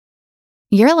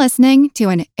You're listening to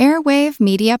an Airwave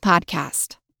Media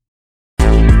Podcast.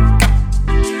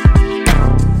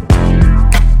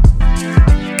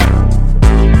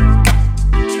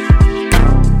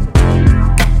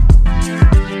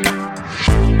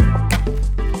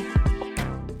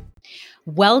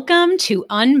 Welcome to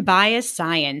Unbiased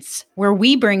Science, where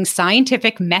we bring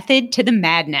scientific method to the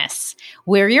madness.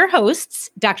 We're your hosts,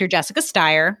 Dr. Jessica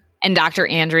Steyer and Dr.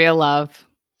 Andrea Love.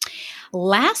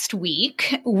 Last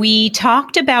week, we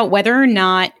talked about whether or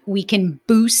not we can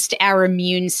boost our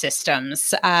immune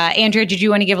systems. Andrea, did you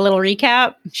want to give a little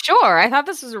recap? Sure. I thought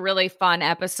this was a really fun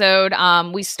episode.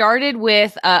 We started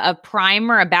with a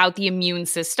primer about the immune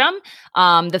system,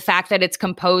 the fact that it's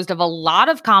composed of a lot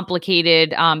of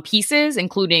complicated pieces,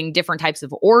 including different types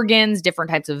of organs,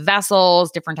 different types of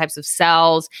vessels, different types of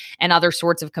cells, and other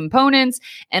sorts of components.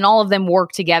 And all of them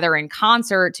work together in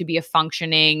concert to be a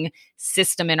functioning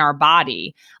system in our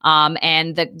body.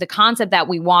 And the concept that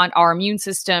we want our immune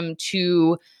system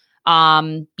to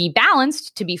be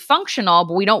balanced, to be functional,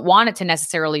 but we don't want it to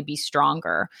necessarily be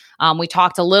stronger. We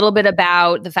talked a little bit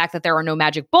about the fact that there are no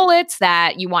magic bullets,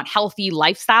 that you want healthy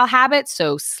lifestyle habits.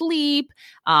 So sleep,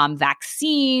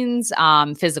 vaccines,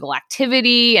 physical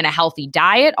activity, and a healthy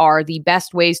diet are the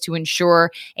best ways to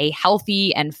ensure a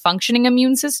healthy and functioning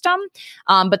immune system.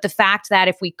 But the fact that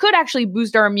if we could actually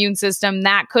boost our immune system,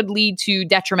 that could lead to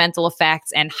detrimental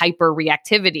effects and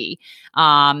hyperreactivity.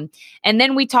 And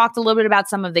then we talked a little bit about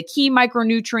some of the key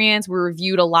micronutrients. We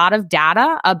reviewed a lot of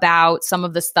data about some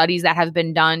of the studies that have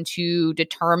been done to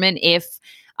determine if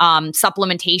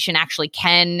supplementation actually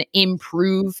can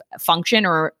improve function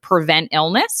or prevent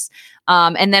illness.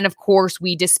 And then, of course,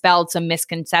 we dispelled some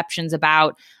misconceptions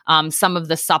about some of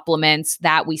the supplements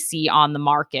that we see on the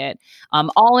market.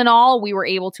 All in all, we were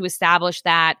able to establish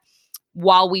that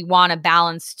while we want a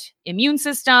balanced immune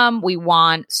system, we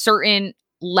want certain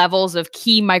levels of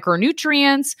key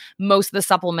micronutrients. Most of the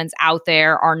supplements out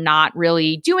there are not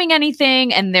really doing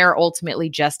anything, and they're ultimately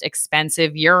just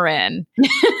expensive urine.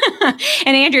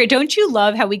 And Andrea, don't you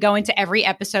love how we go into every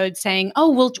episode saying, "Oh,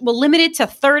 we'll limit it to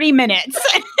 30 minutes."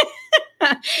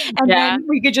 And then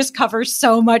we could just cover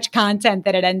so much content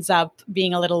that it ends up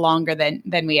being a little longer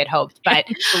than we had hoped. But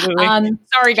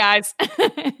sorry, guys.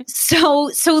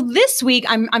 So this week,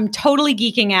 I'm totally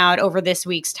geeking out over this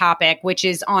week's topic, which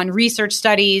is on research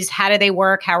studies. How do they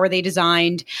work? How are they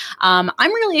designed? I'm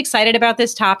really excited about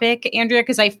this topic, Andrea,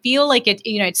 because I feel like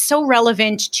it's so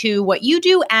relevant to what you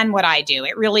do and what I do.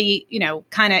 It really,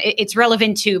 it's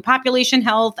relevant to population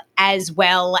health as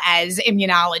well as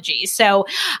immunology. So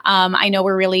I know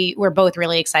we're both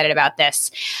really excited about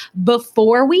this.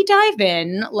 Before we dive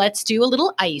in, let's do a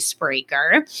little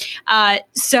icebreaker.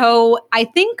 So I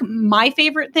think my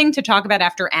favorite thing to talk about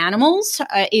after animals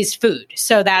is food.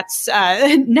 So that's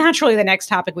naturally the next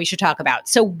topic we should talk about.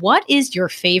 So what is your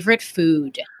favorite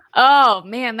food? Oh,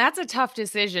 man, that's a tough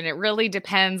decision. It really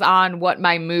depends on what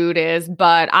my mood is,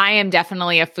 but I am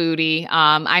definitely a foodie.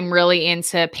 I'm really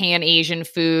into Pan-Asian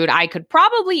food. I could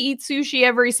probably eat sushi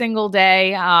every single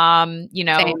day.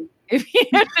 Same. If you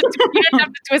don't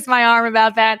have to twist my arm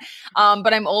about that.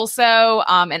 But I'm also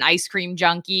an ice cream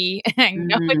junkie. I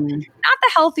know it's not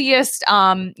the healthiest,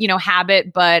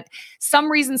 habit, but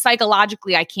some reason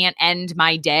psychologically I can't end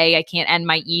my day. I can't end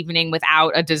my evening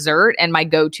without a dessert. And my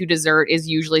go-to dessert is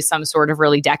usually some sort of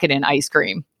really decadent ice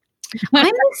cream. I'm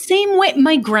the same way.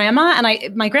 My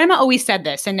grandma always said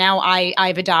this, and now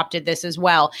I've adopted this as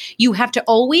well. You have to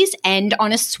always end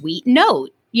on a sweet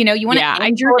note. You want to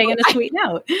end your day on a sweet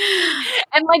note.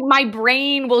 And my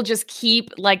brain will just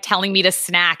keep telling me to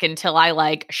snack until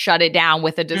I shut it down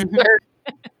with a dessert.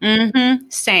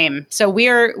 Same. So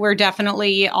we're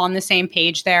definitely on the same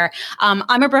page there.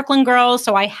 I'm a Brooklyn girl,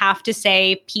 so I have to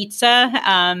say pizza.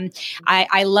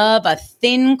 I love a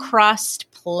thin crust,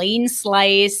 plain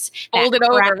slice. Fold it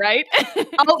over, right?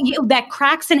 That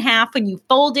cracks in half when you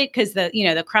fold it because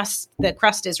the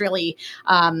crust is really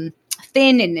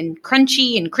thin and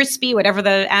crunchy and crispy, whatever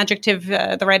the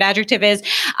right adjective is.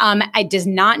 It does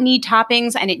not need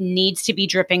toppings, and it needs to be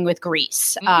dripping with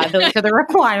grease. Those are the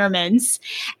requirements.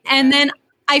 And then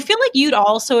I feel like you'd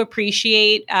also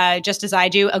appreciate, just as I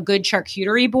do, a good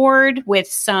charcuterie board with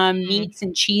some meats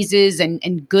and cheeses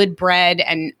and good bread.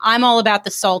 And I'm all about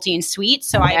the salty and sweet.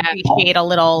 So I appreciate a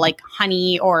little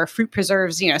honey or fruit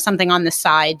preserves, something on the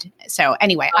side. So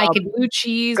anyway, I could blue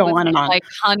cheese go with on and on.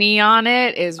 Honey on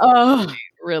it is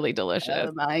really delicious.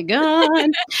 Oh my God.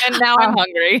 And now I'm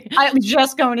hungry. I'm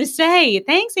just going to say,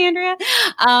 thanks, Andrea.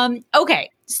 Okay.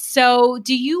 So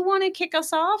do you want to kick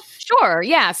us off? Sure.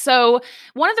 Yeah. So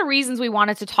one of the reasons we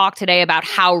wanted to talk today about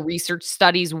how research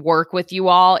studies work with you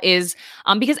all is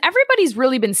because everybody's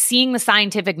really been seeing the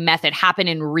scientific method happen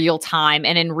in real time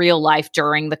and in real life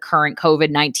during the current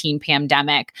COVID-19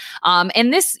 pandemic.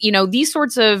 And this, these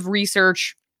sorts of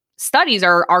research studies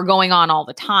are going on all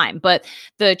the time. But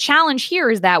the challenge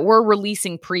here is that we're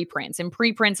releasing preprints. And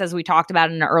preprints, as we talked about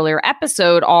in an earlier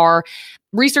episode, are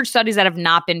research studies that have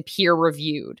not been peer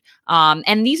reviewed.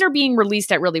 And these are being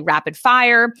released at really rapid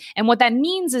fire. And what that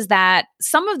means is that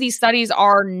some of these studies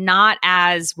are not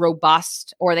as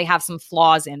robust, or they have some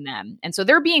flaws in them. And so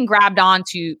they're being grabbed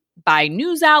onto by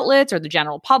news outlets or the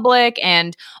general public.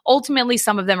 And ultimately,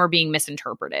 some of them are being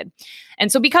misinterpreted.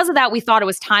 And so because of that, we thought it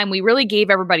was time we really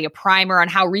gave everybody a primer on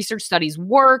how research studies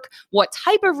work, what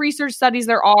type of research studies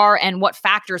there are, and what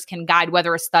factors can guide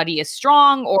whether a study is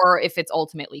strong or if it's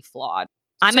ultimately flawed.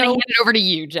 I'm going to hand it over to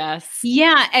you, Jess.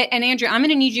 Yeah. And Andrea, I'm going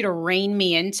to need you to rein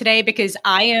me in today because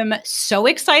I am so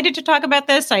excited to talk about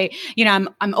this. I'm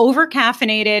over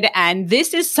caffeinated, and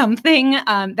this is something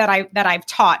that I've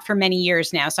taught for many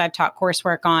years now. So I've taught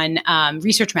coursework on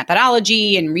research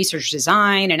methodology and research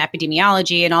design and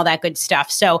epidemiology and all that good stuff.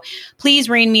 So please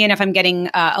rein me in if I'm getting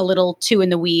a little too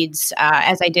in the weeds,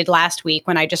 as I did last week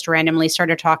when I just randomly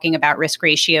started talking about risk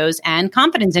ratios and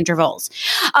confidence intervals.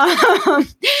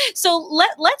 So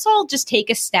let's all just take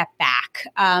a step back.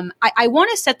 I want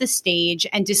to set the stage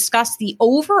and discuss the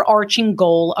overarching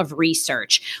goal of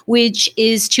research, which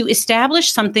is to establish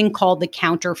something called the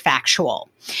counterfactual.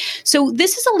 So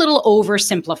this is a little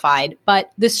oversimplified,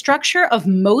 but the structure of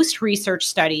most research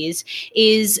studies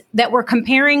is that we're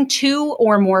comparing two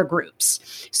or more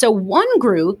groups. So one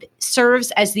group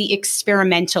serves as the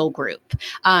experimental group.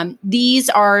 These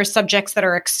are subjects that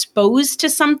are exposed to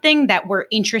something that we're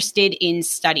interested in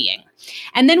studying.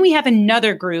 And then we have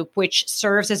another group which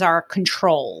serves as our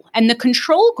control. And the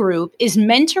control group is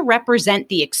meant to represent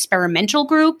the experimental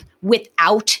group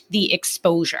without the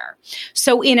exposure.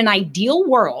 So in an ideal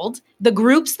world, the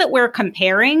groups that we're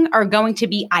comparing are going to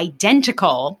be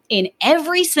identical in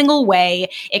every single way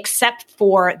except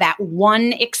for that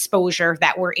one exposure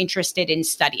that we're interested in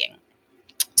studying.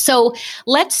 So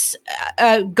let's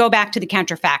go back to the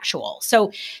counterfactual.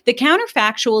 So the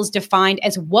counterfactual is defined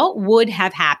as what would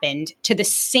have happened to the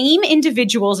same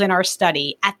individuals in our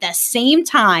study at the same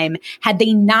time had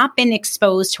they not been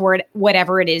exposed to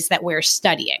whatever it is that we're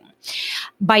studying.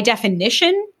 By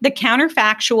definition, the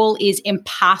counterfactual is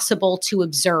impossible to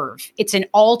observe. It's an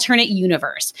alternate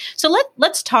universe. So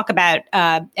let's talk about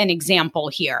an example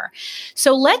here.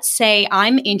 So let's say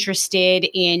I'm interested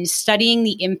in studying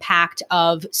the impact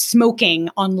of smoking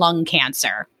on lung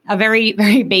cancer. A very,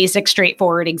 very basic,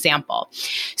 straightforward example.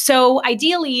 So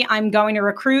ideally, I'm going to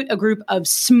recruit a group of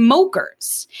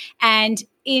smokers. And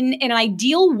in an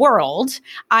ideal world,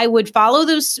 I would follow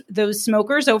those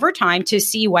smokers over time to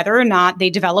see whether or not they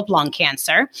develop lung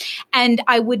cancer. And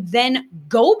I would then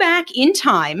go back in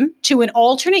time to an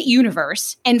alternate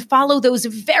universe and follow those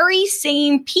very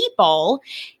same people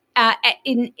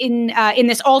in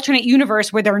this alternate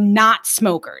universe where they're not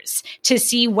smokers to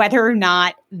see whether or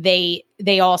not they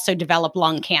also develop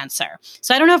lung cancer.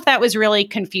 So I don't know if that was really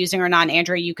confusing or not.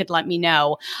 Andrea, you could let me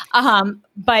know.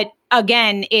 But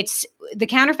again, the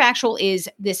counterfactual is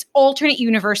this alternate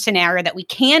universe scenario that we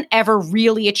can't ever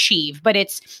really achieve. But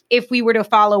it's if we were to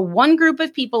follow one group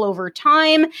of people over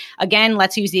time, again,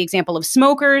 let's use the example of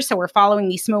smokers. So we're following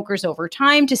these smokers over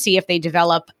time to see if they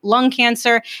develop lung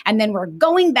cancer. And then we're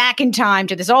going back in time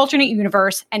to this alternate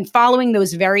universe and following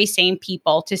those very same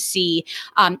people to see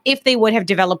if they would have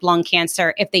developed lung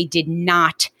cancer if they did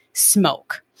not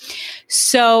smoke.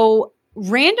 So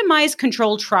randomized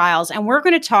controlled trials, and we're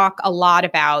going to talk a lot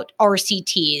about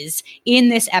RCTs in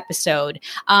this episode.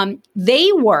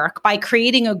 They work by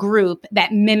creating a group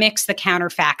that mimics the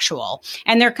counterfactual,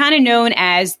 and they're kind of known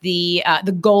as the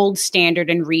gold standard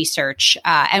in research.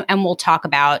 And we'll talk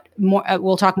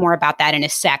more about that in a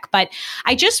sec. But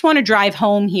I just want to drive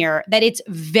home here that it's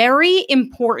very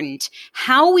important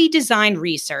how we design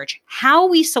research, how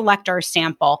we select our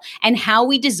sample, and how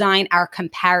we design our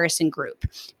comparison group,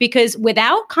 because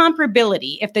without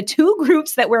comparability, if the two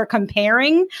groups that we're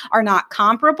comparing are not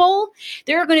comparable,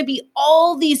 there are going to be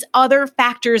all these other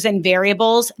factors and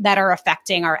variables that are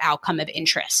affecting our outcome of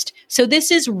interest. So this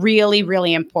is really,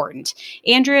 really important.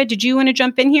 Andrea, did you want to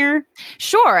jump in here?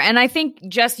 Sure. And I think,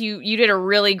 Jess, you did a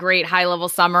really great high-level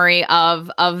summary of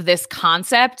this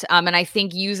concept. And I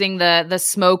think using the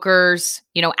smokers,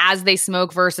 as they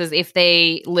smoke versus if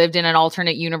they lived in an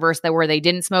alternate universe where they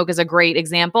didn't smoke is a great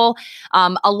example.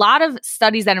 A lot of of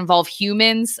studies that involve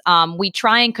humans, we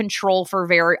try and control for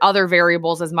other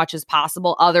variables as much as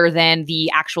possible other than the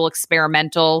actual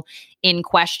experimental in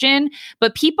question.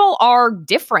 But people are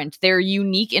different. They're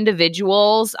unique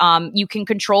individuals. You can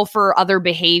control for other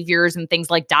behaviors and things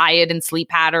like diet and sleep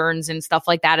patterns and stuff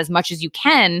like that as much as you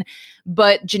can.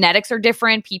 But genetics are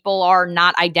different. People are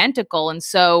not identical. And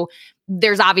so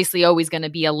there's obviously always going to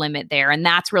be a limit there. And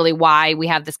that's really why we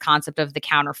have this concept of the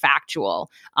counterfactual.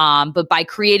 But by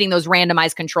creating those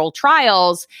randomized controlled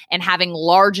trials and having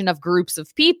large enough groups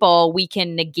of people, we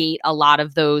can negate a lot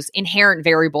of those inherent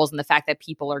variables and the fact that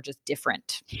people are just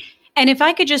different. And if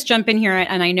I could just jump in here,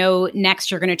 and I know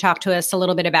next you're going to talk to us a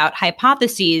little bit about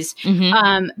hypotheses,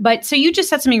 but so you just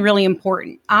said something really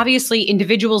important. Obviously,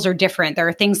 individuals are different. There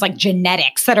are things like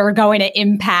genetics that are going to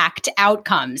impact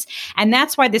outcomes. And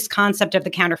that's why this concept of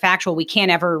the counterfactual, we can't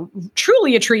ever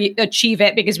truly achieve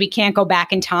it because we can't go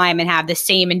back in time and have the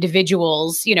same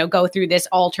individuals, go through this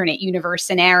alternate universe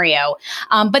scenario.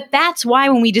 But that's why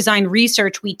when we design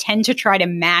research, we tend to try to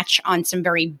match on some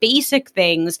very basic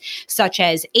things such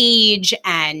as age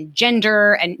and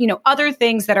gender and, other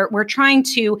things that we're trying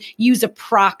to use a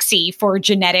proxy for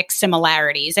genetic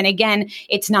similarities. And again,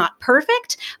 it's not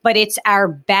perfect, but it's our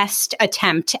best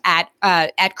attempt at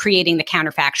creating the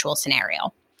counterfactual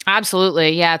scenario.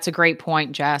 Absolutely. Yeah, it's a great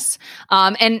point, Jess.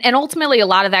 And ultimately, a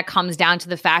lot of that comes down to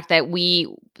the fact that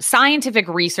scientific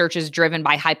research is driven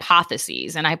by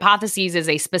hypotheses, and hypotheses is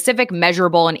a specific,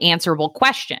 measurable, and answerable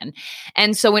question.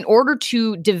 And so in order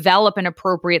to develop an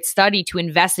appropriate study to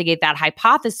investigate that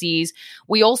hypotheses,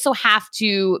 we also have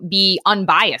to be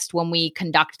unbiased when we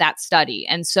conduct that study.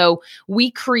 And so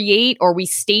we create or we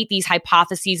state these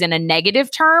hypotheses in a negative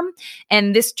term,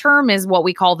 and this term is what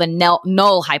we call the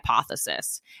null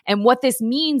hypothesis. And what this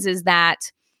means is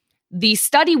that the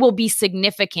study will be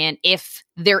significant if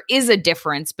there is a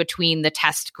difference between the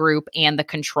test group and the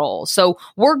control. So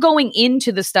we're going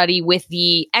into the study with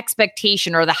the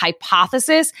expectation or the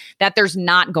hypothesis that there's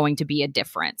not going to be a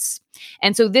difference.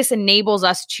 And so this enables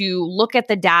us to look at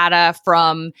the data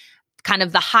from kind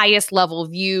of the highest level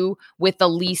view with the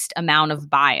least amount of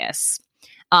bias.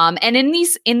 And in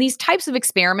these types of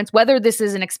experiments, whether this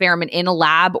is an experiment in a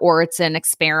lab or it's an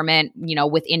experiment,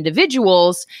 with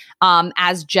individuals,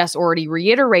 as Jess already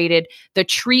reiterated, the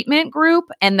treatment group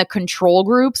and the control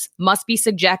groups must be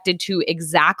subjected to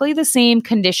exactly the same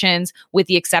conditions with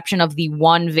the exception of the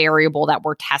one variable that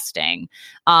we're testing.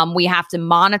 We have to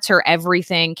monitor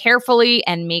everything carefully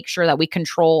and make sure that we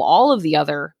control all of the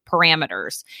other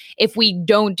parameters. If we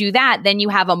don't do that, then you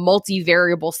have a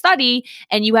multivariable study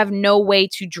and you have no way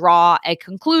to draw a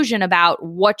conclusion about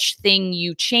which thing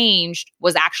you changed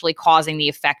was actually causing the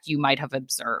effect you might have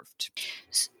observed.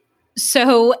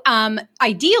 So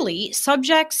ideally,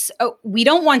 we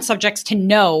don't want subjects to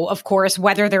know, of course,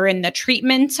 whether they're in the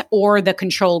treatment or the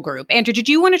control group. Andrew, did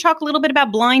you want to talk a little bit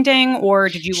about blinding or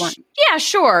did you want? Yeah,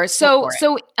 sure. So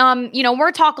we're going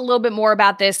to talk a little bit more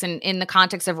about this in the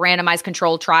context of randomized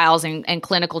controlled trials and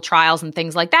clinical trials and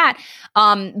things like that.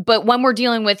 But when we're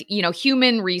dealing with,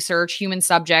 human research, human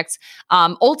subjects,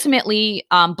 ultimately,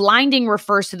 blinding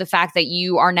refers to the fact that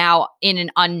you are now in an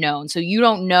unknown. So you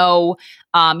don't know,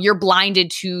 you're blinded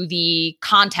to the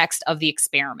context of the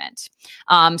experiment.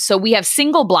 So we have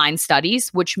single blind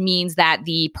studies, which means that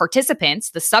the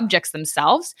participants, the subjects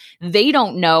themselves, they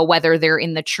don't know whether they're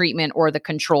in the treatment or the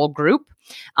control group.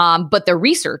 But the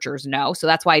researchers know. So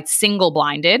that's why it's single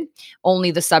blinded.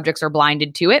 Only the subjects are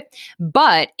blinded to it.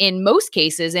 But in most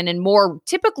cases, and in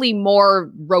typically more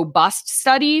robust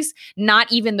studies, not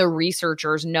even the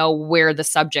researchers know where the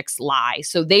subjects lie.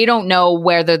 So they don't know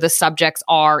whether the subjects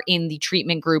are in the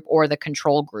treatment group or the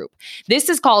control group. This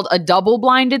is called a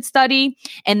double-blinded study.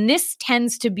 And this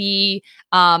tends to be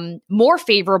more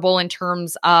favorable in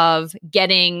terms of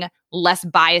getting less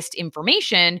biased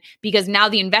information because now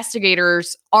the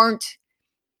investigators aren't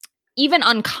even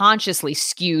unconsciously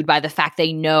skewed by the fact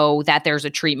they know that there's a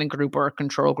treatment group or a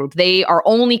control group. They are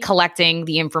only collecting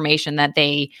the information that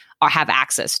they have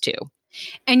access to.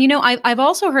 And, I've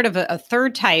also heard of a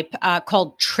third type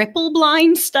called triple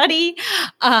blind study,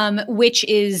 which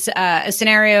is a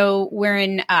scenario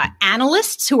wherein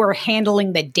analysts who are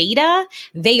handling the data,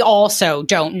 they also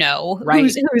don't know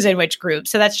who's in which group.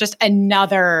 So that's just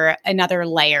another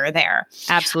layer there.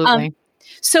 Absolutely.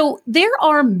 So there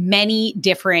are many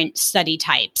different study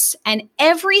types, and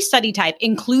every study type,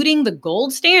 including the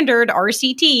gold standard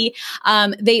RCT,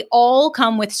 they all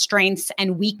come with strengths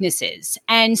and weaknesses.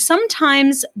 And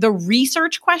sometimes the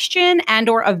research question and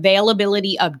or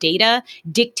availability of data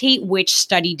dictate which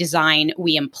study design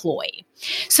we employ.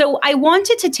 So I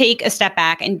wanted to take a step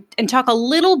back and talk a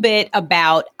little bit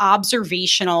about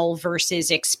observational versus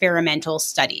experimental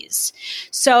studies.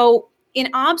 So in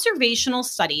observational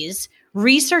studies,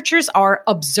 researchers are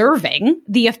observing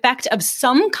the effect of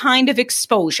some kind of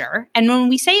exposure. And when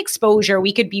we say exposure,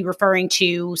 we could be referring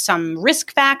to some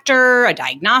risk factor, a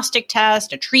diagnostic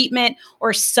test, a treatment,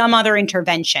 or some other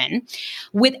intervention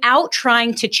without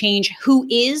trying to change who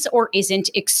is or isn't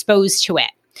exposed to it.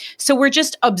 So we're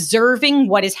just observing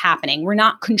what is happening. We're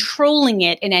not controlling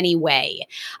it in any way.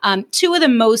 Two of the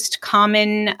most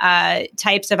common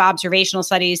types of observational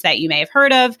studies that you may have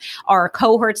heard of are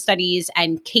cohort studies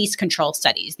and case control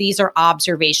studies. These are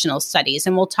observational studies,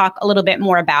 and we'll talk a little bit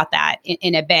more about that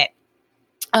in a bit.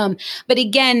 But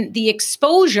again, the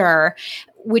exposure,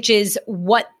 which is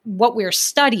what we're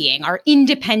studying, our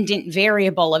independent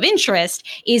variable of interest,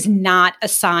 is not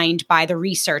assigned by the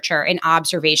researcher in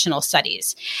observational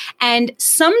studies. And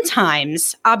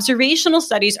sometimes observational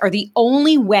studies are the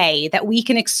only way that we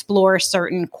can explore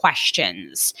certain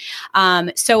questions.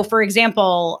 So for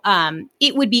example,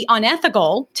 it would be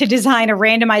unethical to design a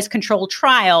randomized controlled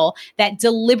trial that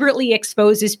deliberately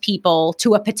exposes people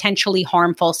to a potentially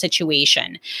harmful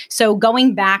situation. So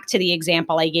going back to the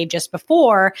example I gave just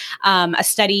before, a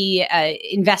study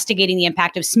investigating the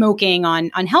impact of smoking on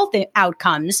health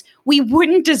outcomes, we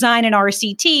wouldn't design an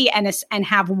RCT and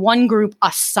have one group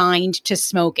assigned to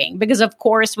smoking, because of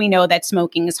course we know that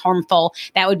smoking is harmful.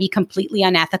 That would be completely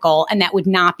unethical, and that would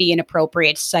not be an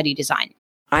appropriate study design.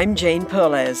 I'm Jane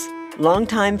Perlez,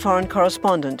 longtime foreign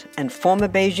correspondent and former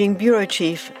Beijing bureau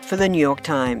chief for the New York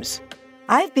Times.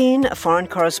 I've been a foreign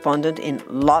correspondent in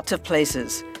lots of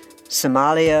places: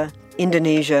 Somalia,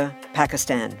 Indonesia,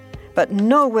 Pakistan, but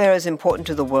nowhere as important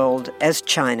to the world as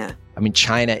China. I mean,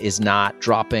 China is not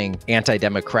dropping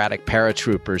anti-democratic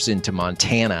paratroopers into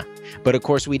Montana. But of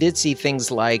course, we did see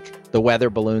things like the weather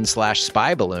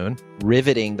balloon/spy balloon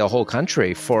riveting the whole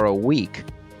country for a week.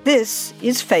 This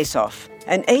is Face Off,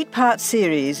 an 8-part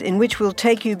series in which we'll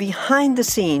take you behind the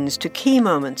scenes to key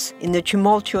moments in the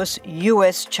tumultuous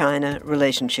US-China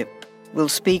relationship. We'll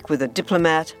speak with a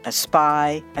diplomat, a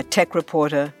spy, a tech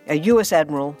reporter, a US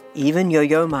admiral, even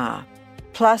Yo-Yo Ma.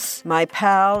 Plus, my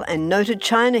pal and noted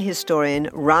China historian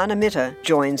Rana Mitter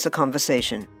joins the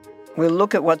conversation. We'll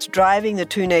look at what's driving the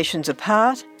two nations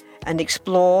apart and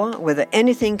explore whether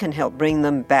anything can help bring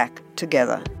them back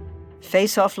together.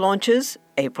 Face Off launches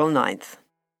April 9th.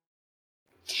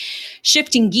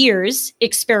 Shifting gears,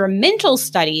 experimental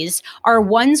studies are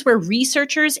ones where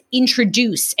researchers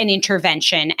introduce an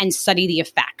intervention and study the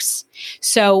effects.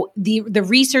 So the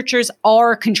researchers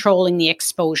are controlling the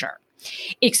exposure.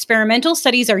 Experimental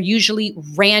studies are usually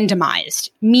randomized,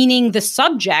 meaning the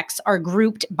subjects are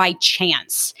grouped by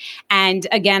chance. And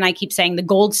again, I keep saying the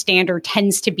gold standard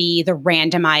tends to be the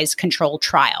randomized controlled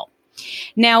trial.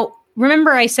 Now,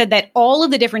 remember I said that all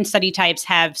of the different study types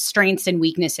have strengths and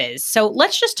weaknesses. So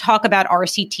let's just talk about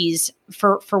RCTs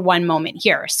for one moment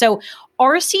here. So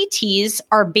RCTs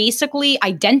are basically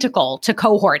identical to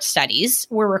cohort studies.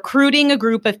 We're recruiting a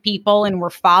group of people and we're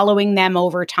following them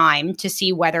over time to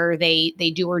see whether they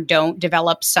do or don't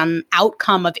develop some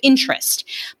outcome of interest.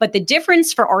 But the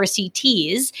difference for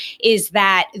RCTs is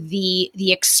that the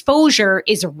exposure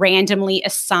is randomly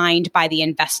assigned by the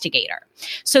investigator.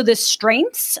 So the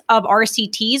strengths of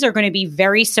RCTs are going to be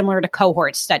very similar to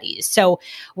cohort studies. So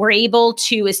we're able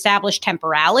to establish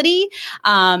temporality.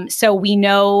 So we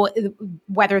know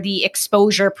whether the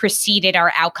exposure preceded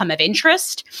our outcome of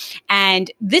interest. And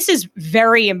this is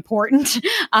very important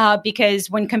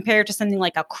because when compared to something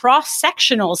like a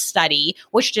cross-sectional study,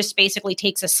 which just basically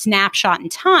takes a snapshot in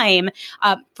time,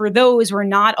 for those, we're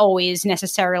not always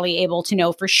necessarily able to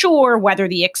know for sure whether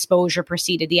the exposure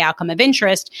preceded the outcome of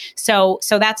interest. So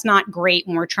that's not great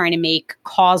when we're trying to make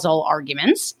causal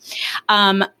arguments.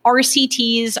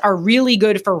 RCTs are really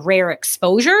good for rare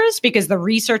exposures because the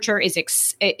researcher is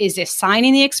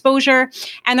assigning the exposure.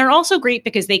 And they're also great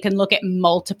because they can look at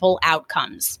multiple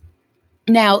outcomes.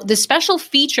 Now, the special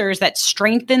features that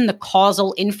strengthen the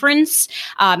causal inference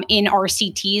in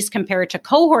RCTs compared to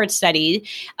cohort study,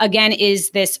 again, is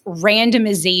this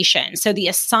randomization. So the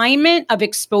assignment of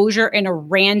exposure in a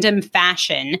random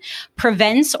fashion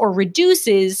prevents or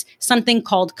reduces something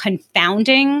called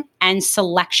confounding and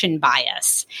selection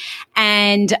bias.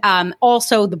 And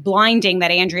also the blinding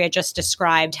that Andrea just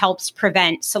described helps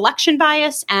prevent selection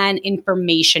bias and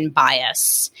information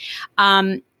bias.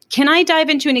 Can I dive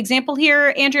into an example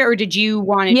here, Andrea, or did you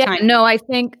want to? Yeah, no, I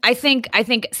think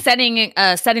setting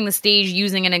the stage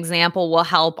using an example will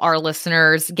help our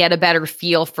listeners get a better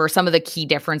feel for some of the key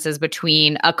differences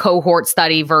between a cohort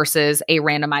study versus a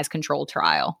randomized controlled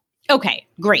trial. Okay,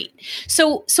 great.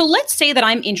 So let's say that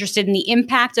I'm interested in the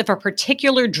impact of a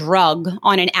particular drug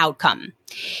on an outcome.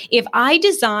 If I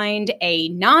designed a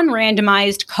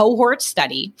non-randomized cohort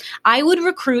study, I would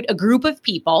recruit a group of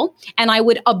people and I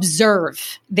would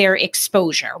observe their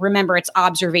exposure. Remember, it's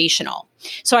observational.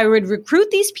 So I would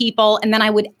recruit these people and then I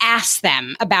would ask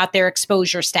them about their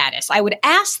exposure status. I would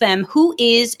ask them who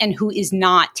is and who is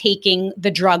not taking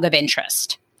the drug of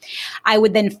interest. I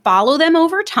would then follow them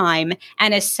over time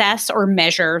and assess or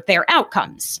measure their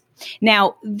outcomes.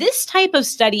 Now, this type of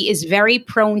study is very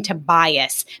prone to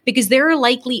bias because there are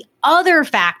likely other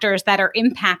factors that are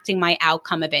impacting my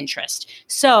outcome of interest.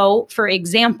 So, for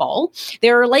example,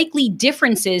 there are likely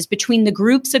differences between the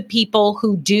groups of people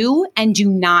who do and do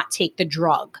not take the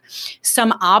drug.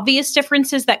 Some obvious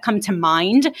differences that come to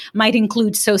mind might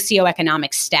include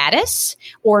socioeconomic status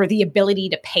or the ability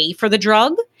to pay for the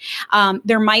drug.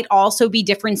 There might also be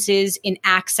differences in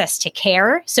access to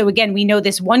care. So again, we know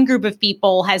this one group of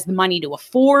people has the money to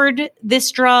afford this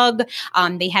drug.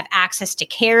 They have access to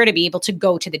care to be able to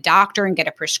go to the doctor and get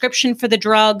a prescription for the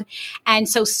drug. And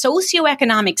so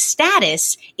socioeconomic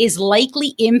status is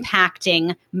likely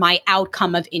impacting my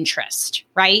outcome of interest,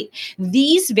 right?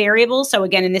 These variables, so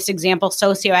again, in this example,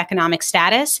 socioeconomic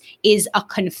status is a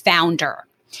confounder.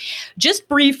 Just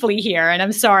briefly here, and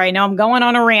I'm sorry, I know I'm going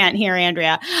on a rant here,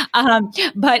 Andrea,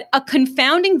 but a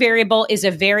confounding variable is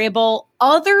a variable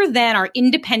other than our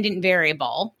independent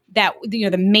variable that, the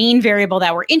main variable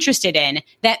that we're interested in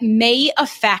that may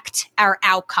affect our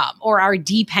outcome or our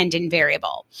dependent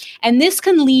variable. And this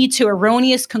can lead to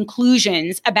erroneous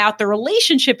conclusions about the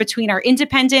relationship between our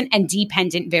independent and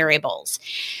dependent variables.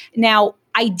 Now,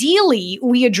 ideally,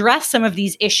 we address some of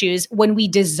these issues when we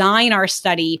design our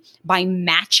study by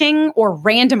matching or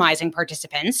randomizing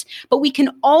participants, but we can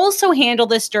also handle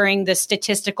this during the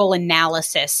statistical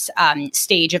analysis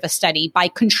stage of a study by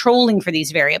controlling for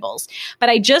these variables. But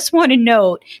I just want to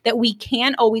note that we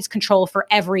can't always control for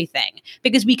everything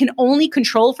because we can only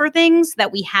control for things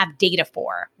that we have data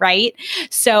for, right?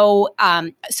 So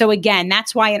again,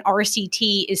 that's why an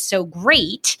RCT is so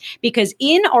great, because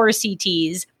in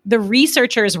RCTs, the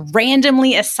researchers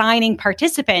randomly assigning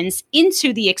participants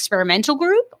into the experimental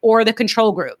group or the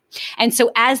control group. And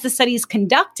so as the study is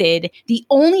conducted, the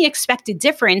only expected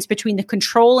difference between the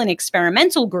control and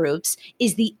experimental groups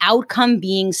is the outcome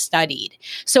being studied.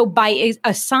 So by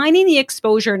assigning the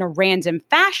exposure in a random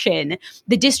fashion,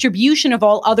 the distribution of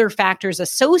all other factors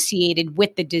associated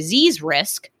with the disease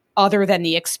risk other than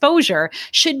the exposure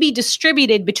should be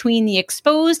distributed between the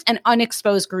exposed and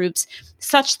unexposed groups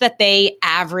such that they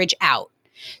average out.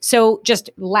 So just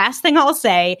last thing I'll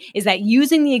say is that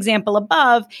using the example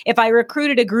above, if I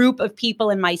recruited a group of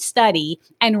people in my study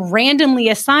and randomly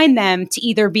assigned them to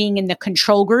either being in the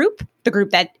control group, the group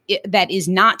that is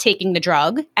not taking the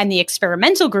drug, and the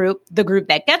experimental group, the group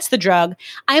that gets the drug,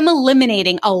 I'm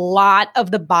eliminating a lot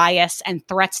of the bias and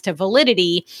threats to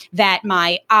validity that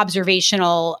my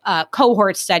observational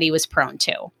cohort study was prone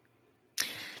to.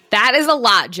 That is a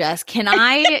lot, Jess. Can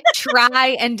I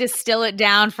try and distill it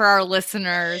down for our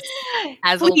listeners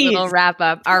as Please. a little wrap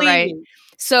up? All Please. right.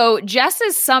 So Jess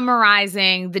is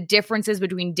summarizing the differences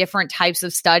between different types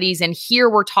of studies. And here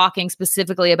we're talking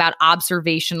specifically about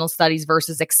observational studies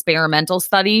versus experimental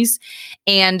studies.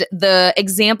 And the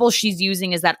example she's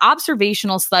using is that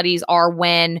observational studies are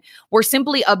when we're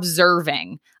simply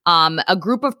observing a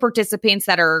group of participants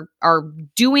that are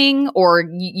doing or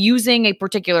using a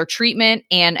particular treatment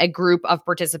and a group of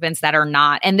participants that are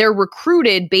not. And they're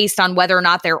recruited based on whether or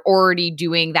not they're already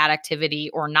doing that activity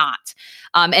or not.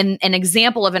 And an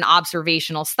example of an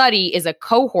observational study is a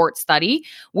cohort study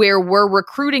where we're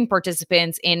recruiting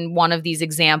participants in one of these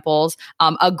examples,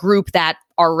 a group that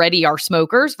already are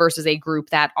smokers versus a group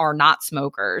that are not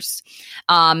smokers.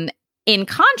 In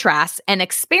contrast, an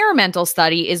experimental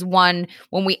study is one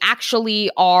when we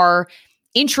actually are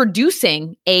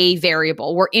introducing a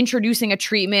variable, we're introducing a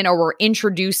treatment, or we're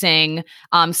introducing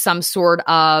some sort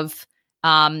of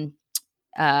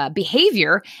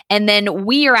behavior. And then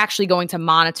we are actually going to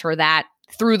monitor that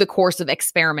through the course of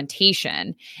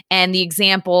experimentation. And the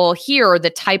example here, or the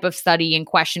type of study in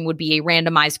question, would be a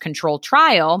randomized controlled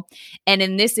trial. And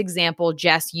in this example,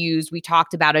 Jess we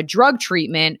talked about a drug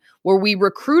treatment where we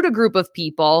recruit a group of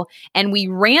people and we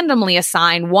randomly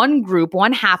assign one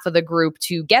half of the group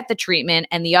to get the treatment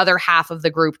and the other half of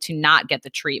the group to not get the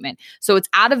treatment. So it's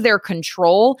out of their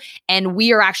control, and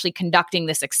we are actually conducting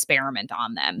this experiment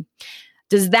on them.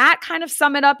 Does that kind of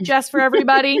sum it up, Jess, for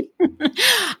everybody?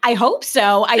 I hope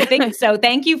so. I think so.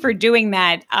 Thank you for doing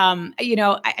that.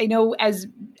 I know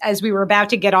as we were about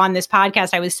to get on this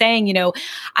podcast, I was saying,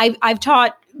 I've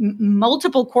taught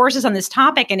multiple courses on this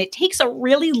topic, and it takes a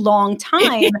really long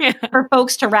time for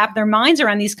folks to wrap their minds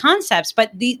around these concepts,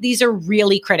 but these are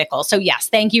really critical. So yes,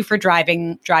 thank you for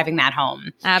driving that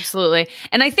home. Absolutely.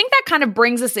 And I think that kind of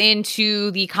brings us into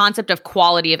the concept of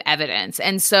quality of evidence.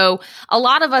 And so a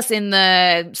lot of us in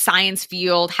the science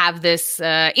field have this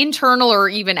internal or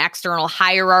even external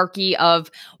hierarchy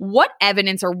of what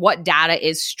evidence or what data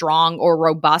is strong or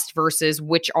robust versus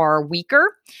which are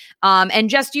weaker. And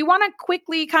Jess, do you want to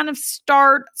quickly kind of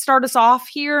start us off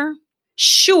here?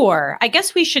 Sure. I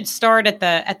guess we should start at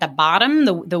the bottom,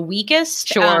 the weakest.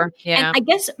 Sure. Yeah. And I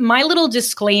guess my little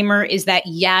disclaimer is that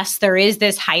yes, there is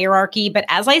this hierarchy, but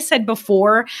as I said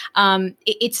before,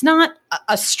 it's not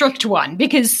a strict one,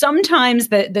 because sometimes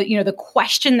the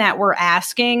question that we're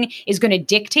asking is going to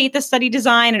dictate the study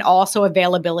design and also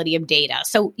availability of data.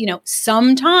 So,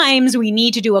 sometimes we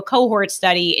need to do a cohort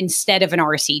study instead of an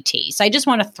RCT. So I just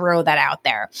want to throw that out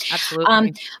there.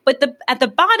 Absolutely. But at the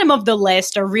bottom of the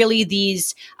list are really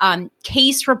these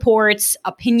case reports,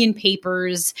 opinion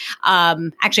papers.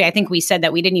 Actually, I think we said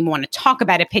that we didn't even want to talk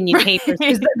about opinion papers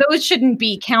because those shouldn't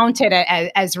be counted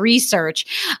as research,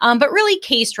 but really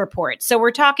case reports. So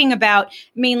we're talking about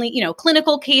mainly,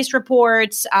 clinical case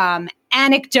reports,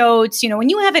 anecdotes. When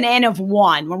you have an N of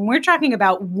 1, when we're talking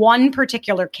about one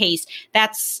particular case,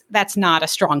 that's not a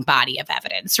strong body of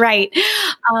evidence, right?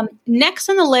 Next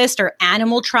on the list are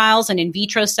animal trials and in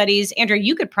vitro studies. Andrew,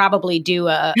 you could probably do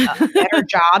a better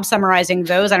job summarizing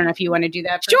those. I don't know if you want to do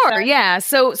that. Sure. Yeah.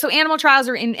 So animal trials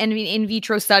or in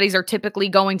vitro studies are typically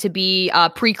going to be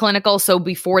preclinical, so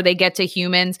before they get to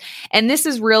humans. And this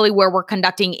is really where we're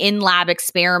conducting in-lab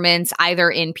experiments, either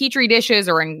in petri dishes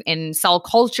or in cell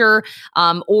culture,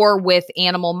 or with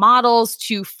animal models,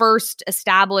 to first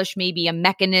establish maybe a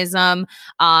mechanism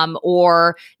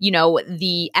or,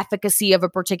 the efficacy of a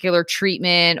particular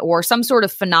treatment or some sort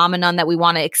of phenomenon that we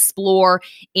want to explore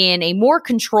in a more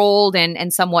controlled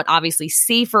and somewhat obviously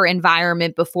safer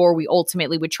environment before we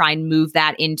ultimately would try and move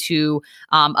that into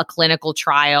a clinical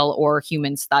trial or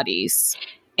human studies.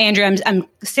 Andrew, I'm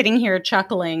sitting here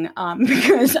chuckling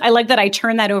because I like that I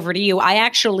turned that over to you. I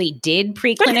actually did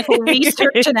preclinical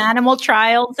research in animal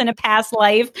trials in a past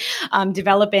life,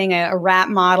 developing a rat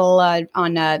model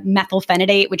on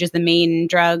methylphenidate, which is the main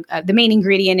drug, the main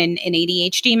ingredient in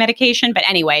ADHD medication. But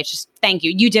anyway, just thank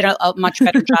you. You did a much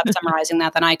better job summarizing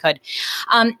that than I could.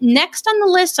 Next on the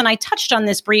list, and I touched on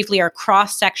this briefly, are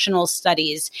cross-sectional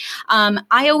studies.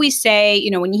 I always say,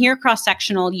 when you hear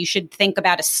cross-sectional, you should think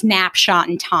about a snapshot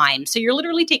in time. So you're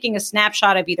literally taking a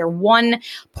snapshot of either one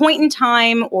point in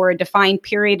time or a defined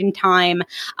period in time.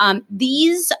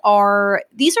 These are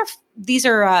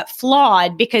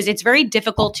flawed because it's very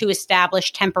difficult to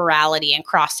establish temporality in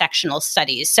cross-sectional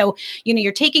studies. So,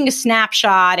 you're taking a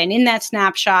snapshot, and in that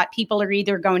snapshot, people are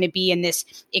either going to be in this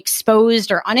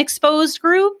exposed or unexposed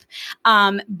group.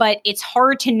 But it's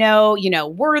hard to know,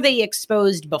 were they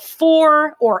exposed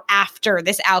before or after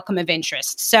this outcome of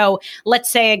interest? So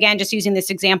let's say, again, just using this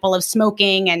example of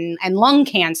smoking and lung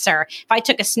cancer, if I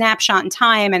took a snapshot in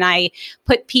time and I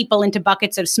put people into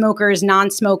buckets of smokers,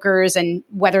 non-smokers, and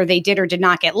whether they did or did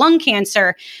not get lung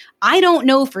cancer, I don't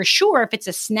know for sure if it's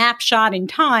a snapshot in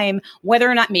time, whether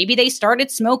or not maybe they started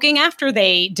smoking after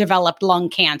they developed lung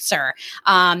cancer.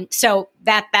 So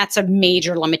that's a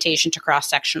major limitation to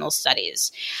cross-sectional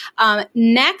studies.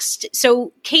 Next,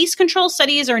 so case control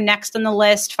studies are next on the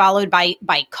list, followed by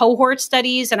cohort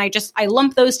studies. And I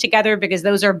lump those together because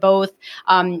those are both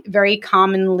very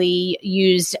commonly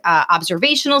used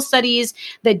observational studies.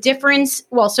 The difference,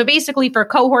 so basically for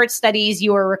cohort studies,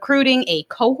 you are recruiting a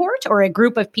cohort or a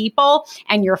group of people,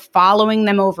 and you're following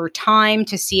them over time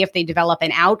to see if they develop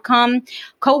an outcome.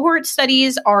 Cohort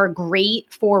studies are great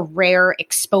for rare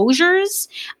exposures.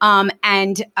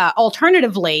 And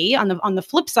alternatively, on the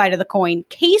flip side of the coin,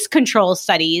 case control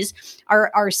studies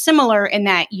are similar in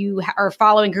that you are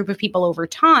following a group of people over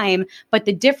time, but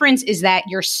the difference is that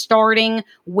you're starting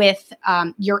with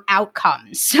your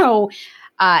outcomes. So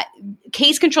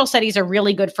case control studies are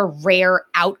really good for rare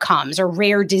outcomes or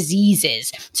rare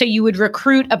diseases. So you would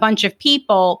recruit a bunch of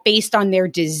people based on their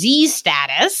disease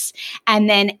status and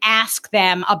then ask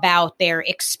them about their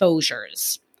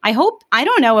exposures. I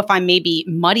don't know if I'm maybe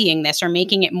muddying this or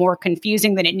making it more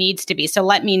confusing than it needs to be. So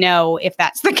let me know if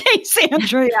that's the case,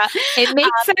 Andrea. It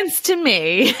makes sense to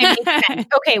me. It makes sense.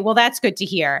 Okay, well, that's good to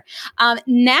hear.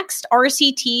 Next,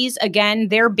 RCTs, again,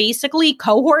 they're basically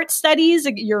cohort studies.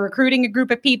 You're recruiting a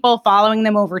group of people, following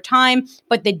them over time.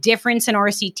 But the difference in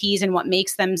RCTs and what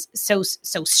makes them so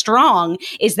strong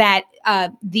is that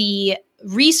the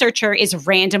researcher is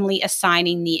randomly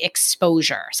assigning the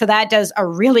exposure. So that does a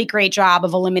really great job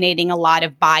of eliminating a lot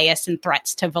of bias and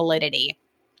threats to validity.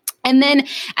 And then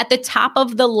at the top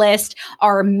of the list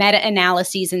are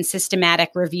meta-analyses and systematic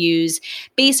reviews.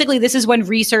 Basically, this is when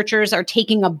researchers are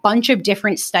taking a bunch of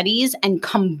different studies and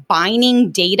combining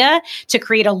data to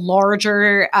create a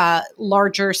larger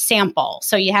sample.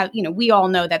 So you have, we all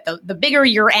know that the bigger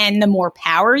your N, the more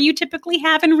power you typically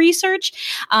have in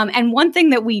research. And one thing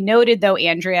that we noted, though,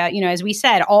 Andrea, as we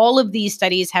said, all of these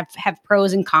studies have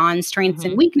pros and cons, strengths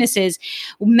and weaknesses.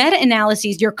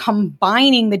 Meta-analyses, you're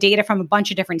combining the data from a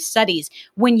bunch of different studies.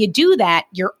 When you do that,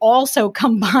 you're also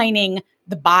combining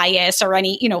the bias or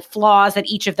any, flaws that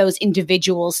each of those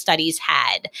individual studies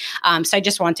had. So I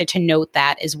just wanted to note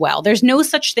that as well. There's no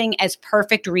such thing as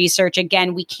perfect research.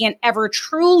 Again, we can't ever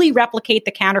truly replicate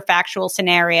the counterfactual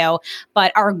scenario,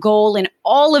 but our goal in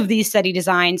all of these study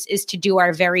designs is to do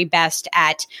our very best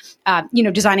at,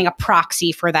 designing a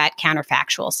proxy for that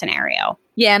counterfactual scenario.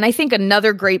 Yeah. And I think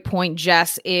another great point,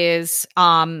 Jess, is,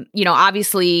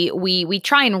 obviously we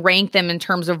try and rank them in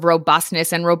terms of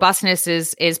robustness, and robustness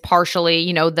is partially,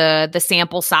 the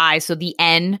sample size. So the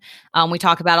N, we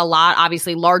talk about a lot.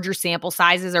 Obviously, larger sample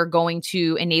sizes are going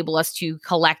to enable us to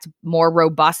collect more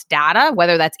robust data,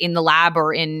 whether that's in the lab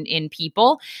or in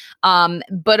people.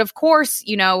 But of course,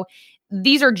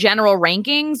 these are general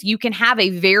rankings. You can have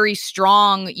a very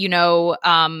strong,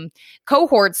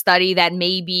 cohort study that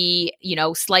may be,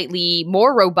 slightly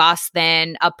more robust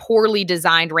than a poorly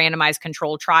designed randomized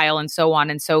controlled trial, and so on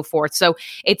and so forth. So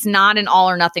it's not an all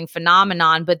or nothing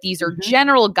phenomenon, but these are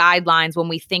general guidelines when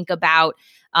we think about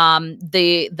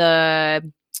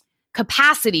the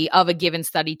capacity of a given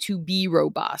study to be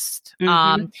robust.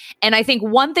 And I think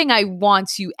one thing I want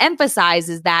to emphasize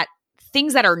is that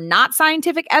things that are not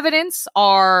scientific evidence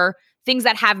are things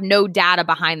that have no data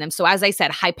behind them. So as I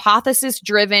said,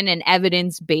 hypothesis-driven and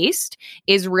evidence-based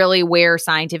is really where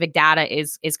scientific data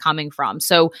is coming from.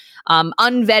 So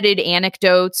unvetted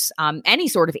anecdotes, any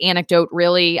sort of anecdote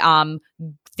really,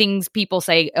 things people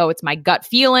say, oh, it's my gut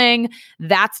feeling.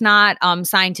 That's not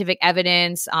scientific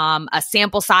evidence. A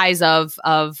sample size of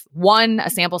one, a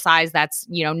sample size that's,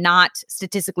 not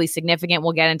statistically significant.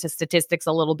 We'll get into statistics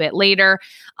a little bit later.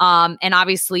 And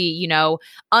obviously,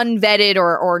 unvetted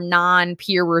or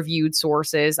non-peer reviewed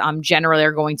sources generally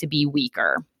are going to be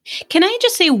weaker. Can I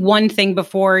just say one thing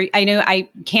before? I know I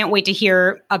can't wait to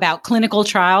hear about clinical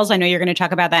trials. I know you're going to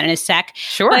talk about that in a sec.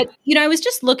 Sure. But, I was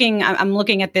just I'm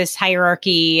looking at this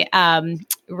hierarchy, that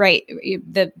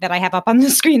I have up on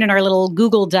the screen in our little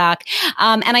Google Doc.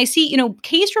 And I see,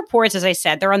 case reports, as I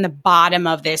said, they're on the bottom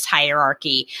of this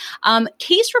hierarchy.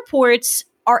 Case reports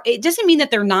it doesn't mean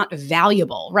that they're not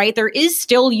valuable, right? There is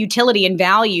still utility and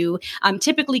value.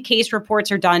 Typically, case reports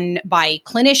are done by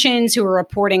clinicians who are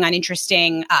reporting on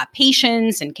interesting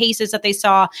patients and cases that they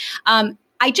saw.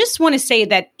 I just want to say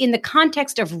that in the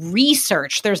context of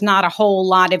research, there's not a whole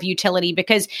lot of utility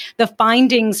because the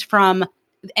findings from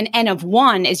an N of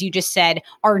 1, as you just said,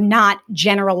 are not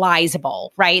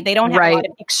generalizable, right? They don't have a lot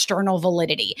of external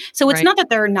validity. So it's not that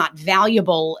they're not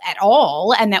valuable at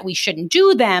all and that we shouldn't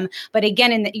do them. But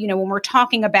again, when we're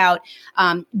talking about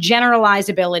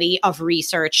generalizability of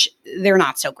research, they're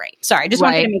not so great. Sorry, I just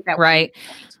wanted to make that right.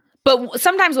 But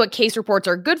sometimes what case reports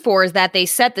are good for is that they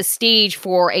set the stage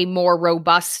for a more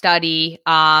robust study,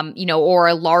 or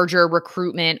a larger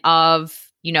recruitment of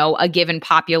a given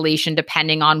population,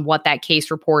 depending on what that case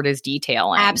report is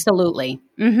detailing. Absolutely.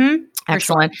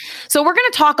 Excellent. So we're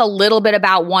going to talk a little bit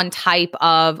about one type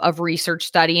of research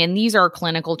study, and these are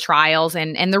clinical trials.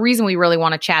 And the reason we really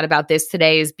want to chat about this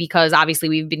today is because obviously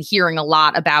we've been hearing a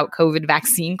lot about COVID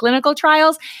vaccine clinical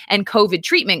trials and COVID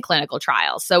treatment clinical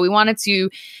trials. So we wanted to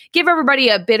give everybody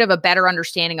a bit of a better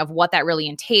understanding of what that really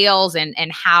entails and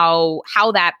how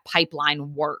that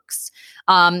pipeline works.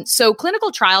 So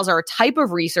clinical trials are a type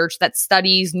of research that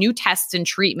studies new tests and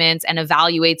treatments and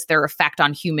evaluates their effect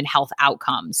on human health outcomes.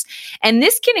 outcomes. And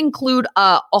this can include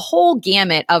a whole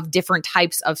gamut of different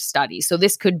types of studies. So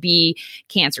this could be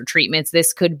cancer treatments.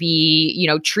 This could be,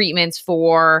 treatments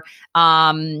for,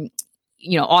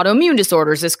 autoimmune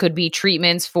disorders. This could be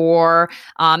treatments for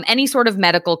any sort of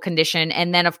medical condition.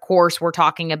 And then, of course, we're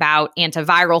talking about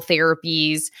antiviral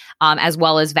therapies as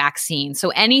well as vaccines. So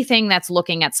anything that's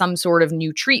looking at some sort of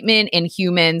new treatment in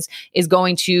humans is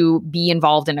going to be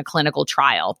involved in a clinical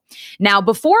trial. Now,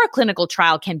 before a clinical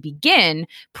trial can begin,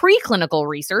 preclinical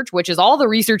research, which is all the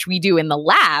research we do in the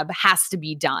lab, has to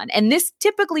be done. And this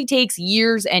typically takes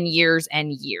years and years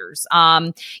and years.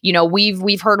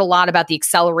 We've heard a lot about the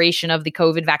acceleration of the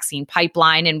COVID vaccine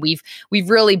pipeline, and we've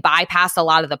really bypassed a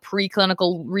lot of the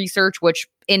preclinical research, which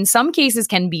in some cases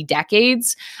can be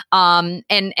decades. And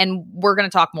we're going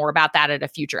to talk more about that at a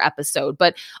future episode.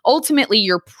 But ultimately,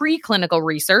 your preclinical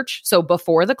research, so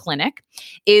before the clinic,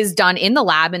 is done in the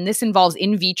lab. And this involves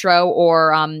in vitro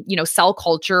or, cell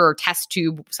culture or test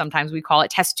tube. Sometimes we call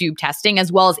it test tube testing,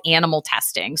 as well as animal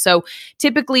testing. So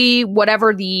typically,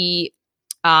 whatever the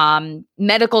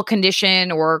medical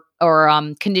condition or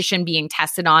condition being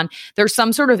tested on, there's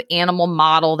some sort of animal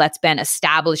model that's been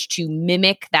established to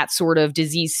mimic that sort of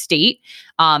disease state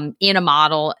in a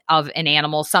model of an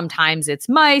animal. Sometimes it's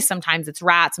mice, sometimes it's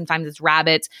rats, sometimes it's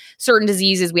rabbits. Certain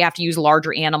diseases, we have to use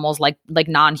larger animals like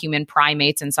non-human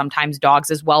primates and sometimes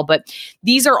dogs as well. But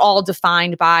these are all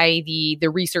defined by the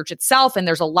research itself. And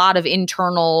there's a lot of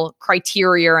internal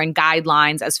criteria and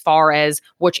guidelines as far as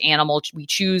which animal we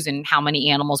choose and how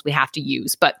many animals we have to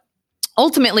use. But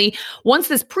ultimately, once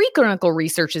this preclinical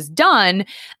research is done,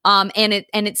 and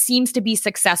it seems to be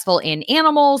successful in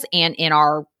animals and in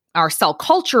our cell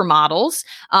culture models,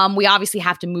 we obviously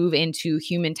have to move into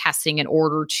human testing in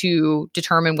order to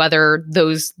determine whether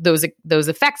those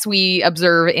effects we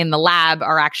observe in the lab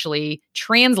are actually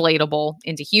translatable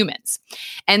into humans.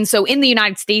 And so in the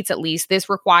United States, at least, this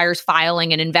requires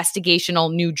filing an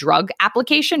investigational new drug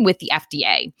application with the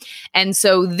FDA. And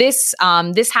so this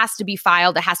has to be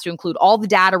filed. It has to include all the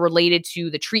data related to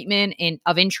the treatment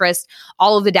of interest,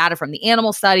 all of the data from the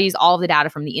animal studies, all of the data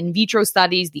from the in vitro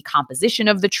studies, the composition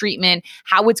of the treatment,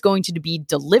 how it's going to be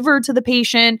delivered to the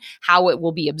patient, how it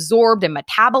will be absorbed and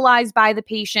metabolized by the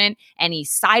patient, any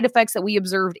side effects that we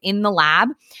observed in the lab.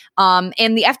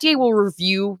 And the FDA will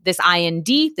review this IND,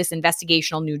 this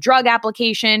investigational new drug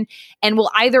application, and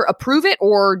will either approve it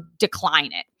or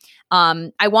decline it.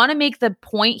 I want to make the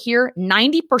point here,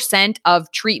 90%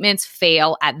 of treatments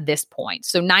fail at this point.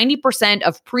 So 90%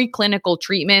 of preclinical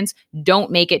treatments don't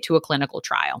make it to a clinical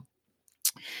trial.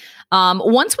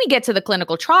 Once we get to the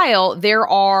clinical trial, there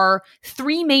are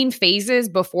 3 main phases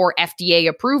before FDA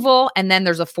approval, and then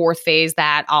there's a 4th phase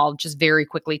that I'll just very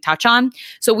quickly touch on.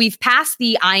 So we've passed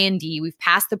the IND, we've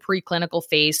passed the preclinical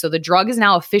phase, so the drug is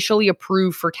now officially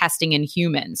approved for testing in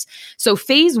humans. So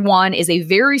phase 1 is a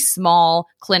very small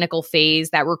clinical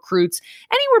phase that recruits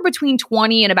anywhere between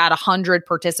 20 and about 100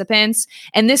 participants,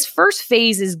 and this first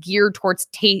phase is geared towards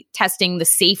testing the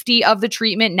safety of the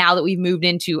treatment now that we've moved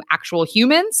into actual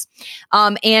humans.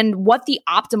 And what the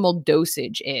optimal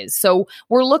dosage is. So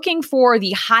we're looking for the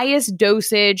highest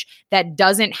dosage that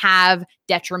doesn't have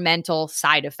detrimental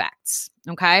side effects.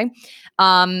 Okay.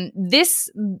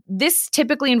 This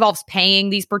typically involves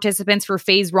paying these participants for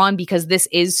phase 1 because this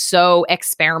is so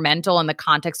experimental in the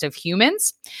context of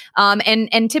humans.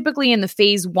 And typically in the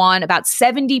phase 1, about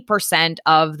 70%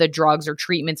 of the drugs or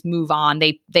treatments move on.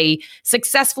 They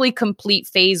successfully complete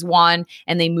phase 1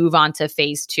 and they move on to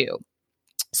phase 2.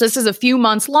 So this is a few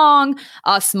months long,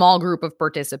 a small group of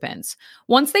participants.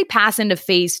 Once they pass into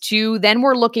phase 2, then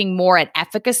we're looking more at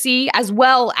efficacy as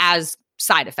well as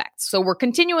side effects. So we're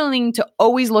continuing to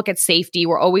always look at safety.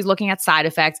 We're always looking at side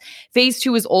effects. Phase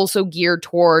 2 is also geared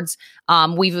towards,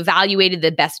 we've evaluated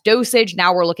the best dosage.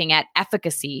 Now we're looking at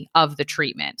efficacy of the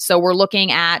treatment. So we're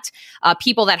looking at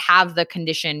people that have the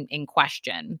condition in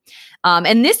question.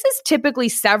 And this is typically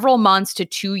several months to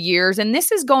 2 years. And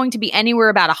this is going to be anywhere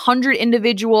about 100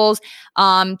 individuals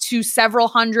to several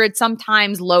hundred,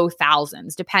 sometimes low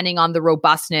thousands, depending on the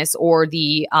robustness or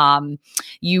the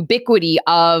ubiquity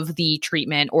of the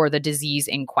treatment or the disease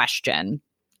in question.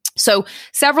 So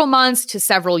several months to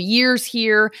several years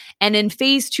here. And in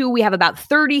phase 2, we have about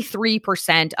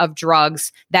 33% of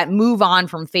drugs that move on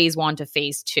from phase 1 to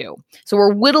phase 2. So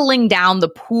we're whittling down the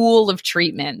pool of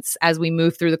treatments as we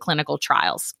move through the clinical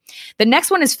trials. The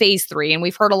next one is phase 3. And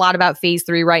we've heard a lot about phase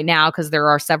 3 right now because there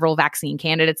are several vaccine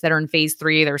candidates that are in phase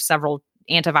 3. There's several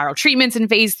antiviral treatments in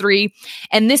phase 3.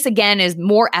 And this, again, is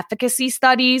more efficacy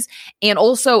studies and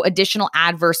also additional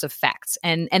adverse effects.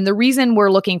 And the reason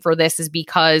we're looking for this is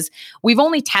because we've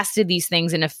only tested these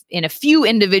things in a few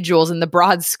individuals in the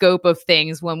broad scope of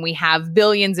things when we have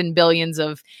billions and billions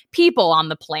of people on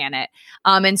the planet.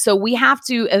 And so we have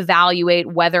to evaluate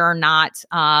whether or not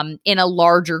in a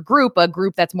larger group, a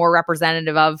group that's more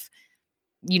representative of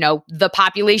the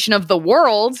population of the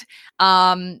world,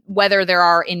 whether there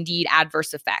are indeed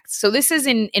adverse effects. So this is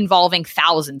involving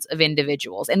thousands of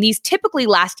individuals, and these typically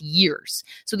last years.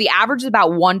 So the average is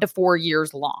about 1 to 4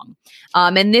 years long.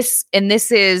 And this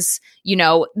is,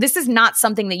 this is not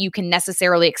something that you can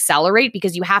necessarily accelerate,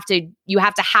 because you have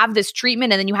to have this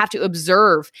treatment, and then you have to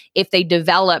observe if they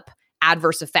develop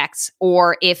adverse effects,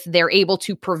 or if they're able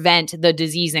to prevent the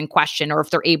disease in question, or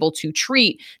if they're able to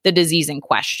treat the disease in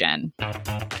question.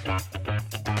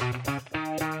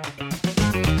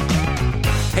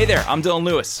 Hey there, I'm Dylan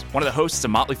Lewis, one of the hosts of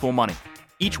Motley Fool Money.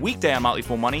 Each weekday on Motley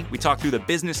Fool Money, we talk through the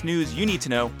business news you need to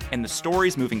know and the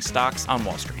stories moving stocks on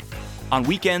Wall Street. On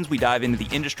weekends, we dive into the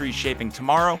industries shaping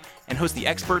tomorrow and host the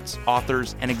experts,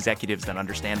 authors, and executives that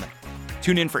understand them.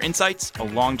 Tune in for insights, a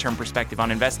long-term perspective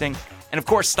on investing, and of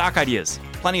course, stock ideas.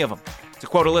 Plenty of them. To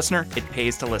quote a listener, it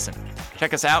pays to listen.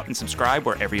 Check us out and subscribe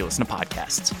wherever you listen to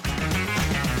podcasts.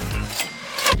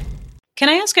 Can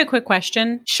I ask a quick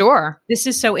question? Sure. This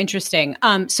is so interesting.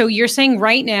 So you're saying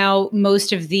right now,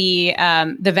 most of the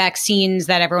vaccines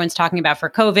that everyone's talking about for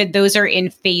COVID, those are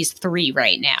in phase 3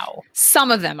 right now.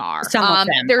 Some of them are. Some of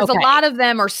them. There's Okay. a lot of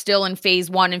them are still in phase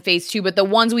 1 and phase 2, but the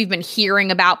ones we've been hearing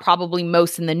about probably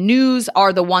most in the news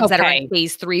are the ones that are in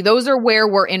phase 3. Those are where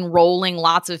we're enrolling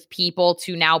lots of people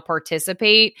to now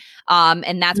participate.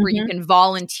 And that's where you can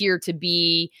volunteer to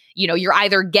be, you're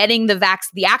either getting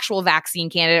the actual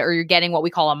vaccine candidate, or you're getting what we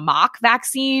call a mock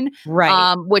vaccine,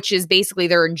 right? Which is basically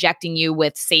they're injecting you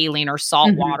with saline or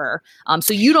salt water.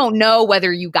 So you don't know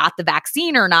whether you got the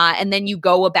vaccine or not. And then you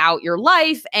go about your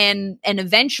life. And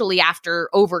eventually,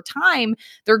 over time,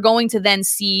 they're going to then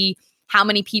see how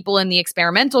many people in the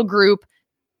experimental group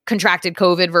contracted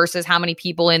COVID versus how many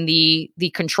people in the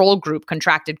control group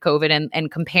contracted COVID,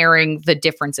 and comparing the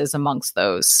differences amongst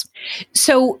those.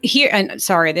 So here, and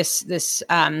sorry, this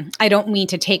I don't mean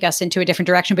to take us into a different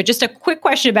direction, but just a quick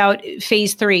question about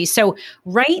phase 3. So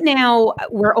right now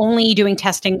we're only doing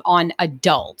testing on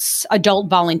adult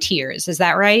volunteers. Is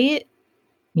that right?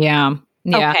 Yeah.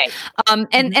 Yeah. Okay.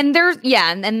 And there's,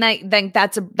 and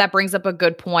that brings up a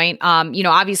good point.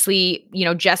 Obviously,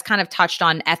 Jess kind of touched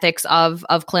on ethics of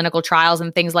clinical trials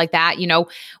and things like that.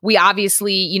 We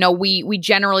obviously, we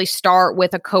generally start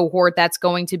with a cohort that's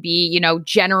going to be,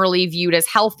 generally viewed as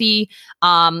healthy.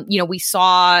 We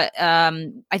saw,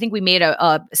 I think we made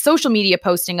a social media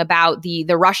posting about the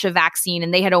Russia vaccine,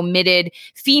 and they had omitted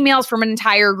females from an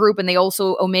entire group, and they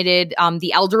also omitted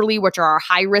the elderly, which are our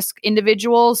high risk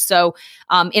individuals. So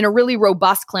in a really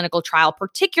robust clinical trial,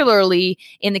 particularly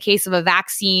in the case of a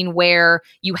vaccine where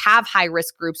you have high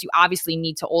risk groups, you obviously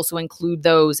need to also include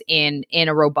those in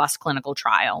a robust clinical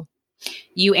trial.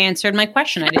 You answered my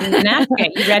question. I didn't even ask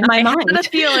it. You read my mind. I had a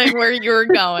feeling where you were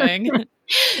going.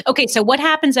 Okay, so what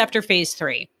happens after phase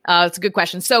 3? It's a good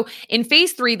question. So in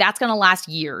phase 3, that's going to last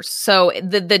years. So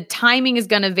the timing is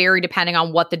going to vary depending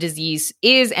on what the disease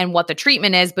is and what the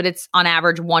treatment is, but it's on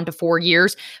average 1 to 4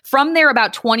 years. From there,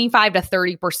 about 25 to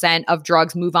 30% of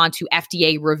drugs move on to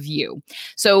FDA review.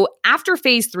 So after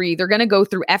phase 3, they're going to go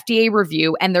through FDA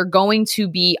review, and they're going to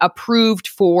be approved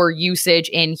for usage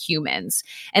in humans.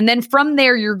 And then from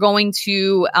there, you're going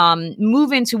to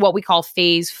move into what we call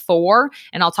phase 4.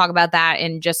 And I'll talk about that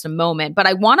in just a moment. But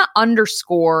I want to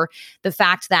underscore the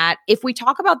fact that if we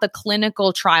talk about the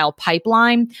clinical trial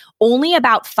pipeline, only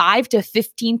about 5 to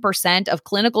 15% of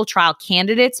clinical trial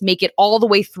candidates make it all the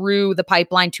way through the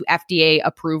pipeline to FDA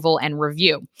approval and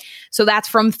review. So that's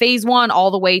from phase 1 all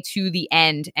the way to the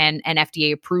end and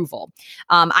FDA approval.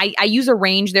 I use a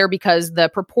range there because the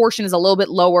proportion is a little bit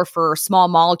lower for small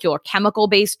molecule or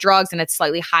chemical-based drugs, and it's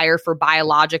slightly higher for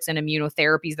biologics and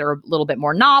immunotherapies. They're a little bit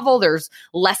more novel. There's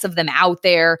less of them out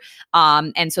there.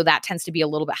 And so that tends to be a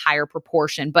little bit higher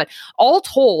proportion. But all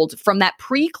told, from that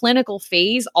preclinical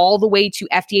phase all the way to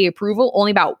FDA approval,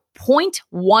 only about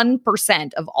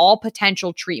 0.1% of all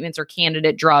potential treatments or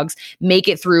candidate drugs make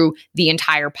it through the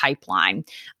entire pipeline.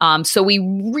 So we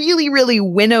really, really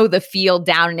winnow the field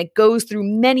down, and it goes through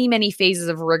many, many phases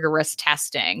of rigorous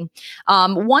testing.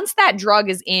 Once that drug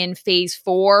is in phase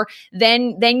 4,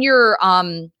 then you're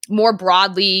more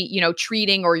broadly,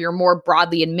 treating, or you're more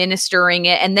broadly administering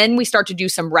it. And then we start to do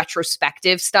some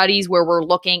retrospective studies where we're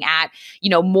looking at,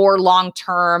 more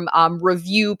long-term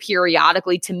review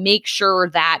periodically to make sure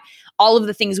that all of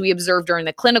the things we observed during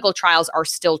the clinical trials are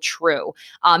still true.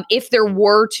 If there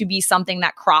were to be something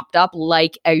that cropped up,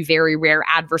 like a very rare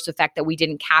adverse effect that we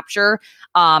didn't capture,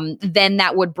 then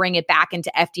that would bring it back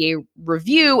into FDA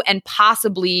review and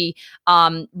possibly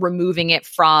removing it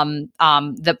from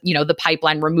the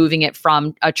pipeline, removing it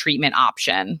from a treatment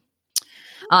option.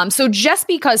 So just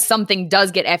because something does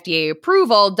get FDA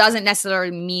approval doesn't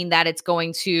necessarily mean that it's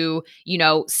going to,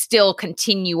 still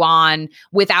continue on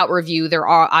without review. There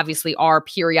obviously are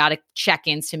periodic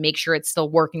check-ins to make sure it's still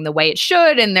working the way it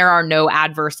should, and there are no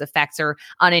adverse effects or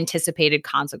unanticipated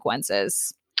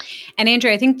consequences. And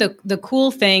Andrea, I think the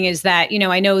cool thing is that,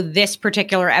 I know this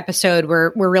particular episode,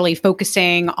 we're really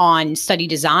focusing on study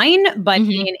design, but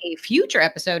in a future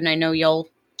episode, and I know you'll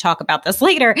talk about this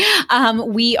later,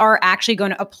 we are actually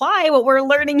going to apply what we're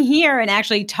learning here and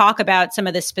actually talk about some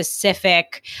of the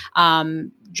specific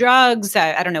drugs,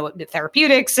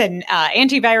 therapeutics and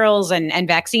antivirals and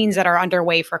vaccines that are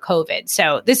underway for COVID.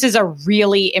 So this is a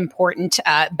really important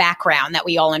background that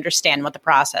we all understand what the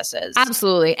process is.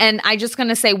 Absolutely. And I'm just going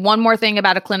to say one more thing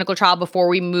about a clinical trial before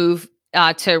we move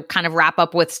to kind of wrap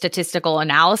up with statistical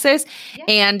analysis.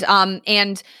 Yeah.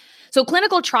 And so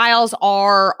clinical trials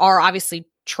are obviously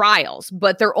trials,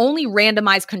 but they're only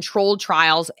randomized controlled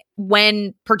trials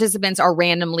when participants are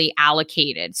randomly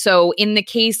allocated. So in the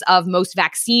case of most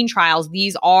vaccine trials,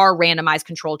 these are randomized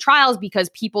controlled trials because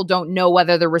people don't know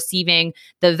whether they're receiving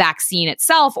the vaccine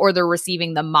itself or they're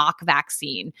receiving the mock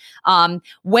vaccine.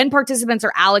 When participants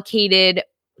are allocated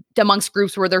amongst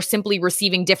groups where they're simply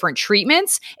receiving different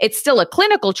treatments, it's still a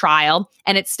clinical trial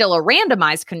and it's still a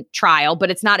randomized trial,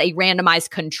 but it's not a randomized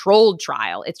controlled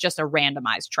trial. It's just a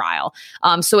randomized trial.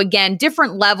 So again,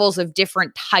 different levels of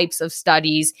different types of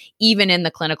studies, even in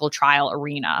the clinical trial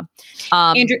arena.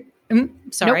 Andrew,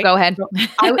 sorry. No, go ahead.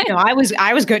 I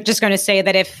was just going to say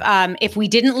that if we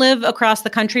didn't live across the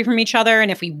country from each other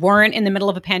and if we weren't in the middle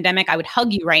of a pandemic, I would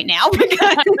hug you right now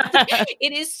because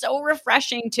it is so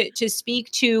refreshing to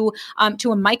speak to a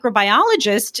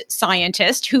microbiologist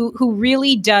scientist who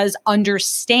really does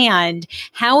understand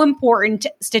how important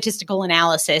statistical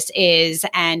analysis is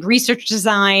and research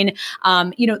design.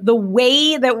 The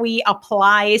way that we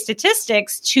apply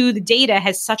statistics to the data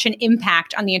has such an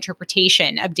impact on the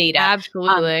interpretation of data.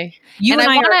 Absolutely.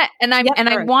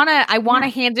 I want to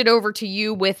hand it over to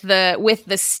you with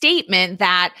the statement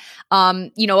that,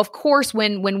 of course,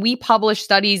 when we publish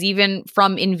studies, even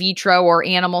from in vitro or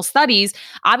animal studies,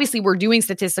 obviously we're doing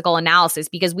statistical analysis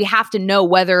because we have to know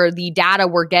whether the data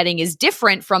we're getting is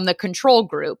different from the control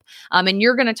group. And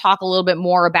you're going to talk a little bit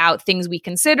more about things we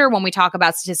consider when we talk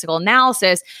about statistical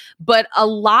analysis, but a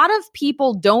lot of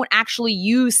people don't actually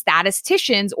use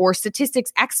statisticians or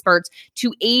statistics experts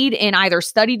to aid in either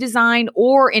study design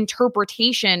or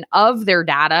interpretation of their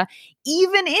data,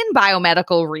 even in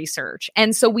biomedical research.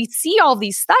 And so we see all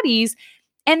these studies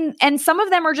and some of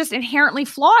them are just inherently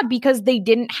flawed because they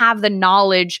didn't have the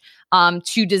knowledge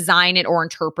to design it or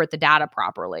interpret the data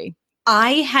properly.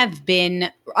 I have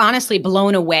been honestly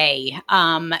blown away.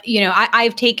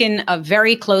 I've taken a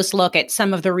very close look at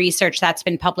some of the research that's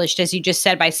been published, as you just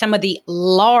said, by some of the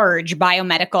large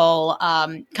biomedical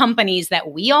companies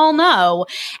that we all know.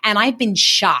 And I've been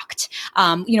shocked.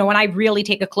 When I really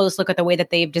take a close look at the way that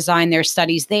they've designed their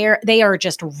studies, they are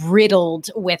just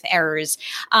riddled with errors.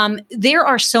 There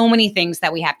are so many things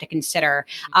that we have to consider.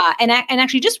 And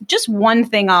actually, just one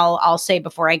thing I'll say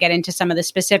before I get into some of the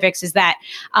specifics is that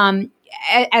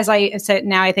as I said,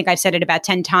 now I think I've said it about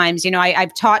 10 times,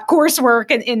 I've taught coursework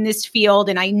in this field.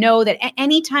 And I know that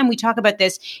anytime we talk about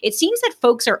this, it seems that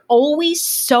folks are always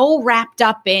so wrapped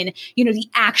up in, the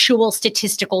actual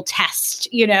statistical test,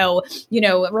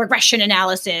 regression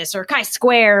analysis or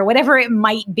chi-square, whatever it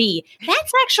might be.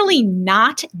 That's actually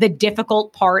not the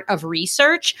difficult part of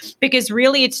research because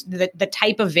really it's the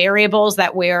type of variables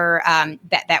that we're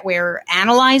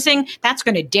analyzing. That's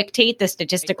going to dictate the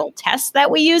statistical tests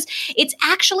that we use. It's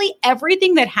actually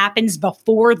everything that happens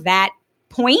before that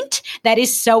point that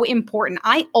is so important.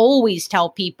 I always tell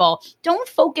people, don't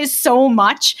focus so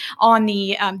much on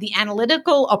the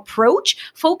analytical approach.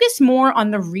 Focus more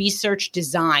on the research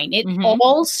design. It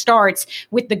all starts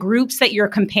with the groups that you're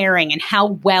comparing and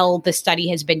how well the study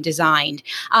has been designed.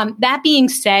 That being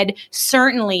said,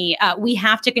 certainly we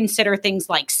have to consider things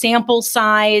like sample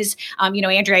size.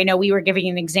 Andrea, I know we were giving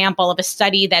an example of a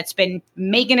study that's been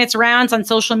making its rounds on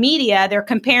social media. They're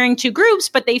comparing two groups,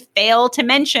 but they fail to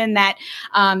mention that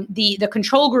The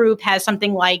control group has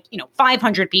something like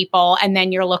 500 people, and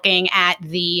then you're looking at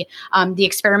the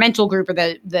experimental group, or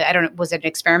the I don't know, was it an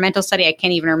experimental study? I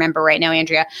can't even remember right now,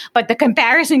 Andrea. But the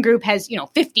comparison group has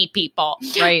 50 people.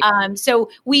 Right. So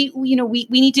we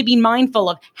need to be mindful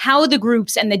of how the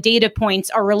groups and the data points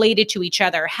are related to each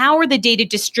other. How are the data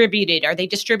distributed? Are they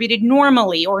distributed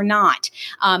normally or not?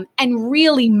 And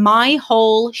really, my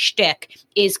whole shtick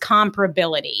is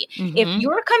comparability. Mm-hmm. If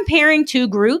you're comparing two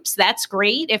groups, that's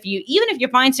great. Even if you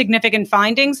find significant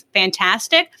findings,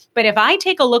 fantastic. But if I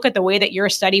take a look at the way that your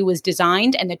study was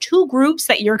designed and the two groups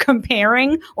that you're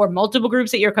comparing, or multiple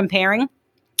groups that you're comparing,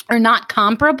 are not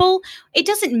comparable, it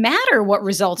doesn't matter what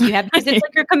results you have, because it's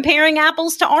like you're comparing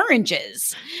apples to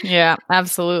oranges. Yeah,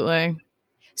 absolutely.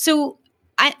 So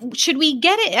should we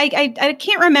get it? I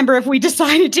can't remember if we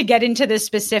decided to get into the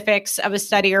specifics of a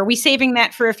study. Are we saving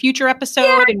that for a future episode?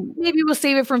 Yeah, maybe we'll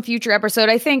save it from future episode.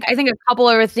 I think a couple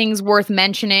other things worth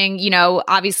mentioning.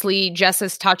 Obviously Jess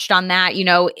has touched on that.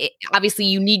 Obviously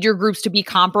you need your groups to be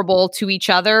comparable to each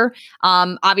other.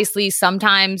 Obviously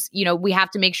sometimes we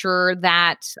have to make sure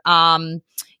that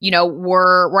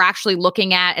we're actually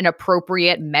looking at an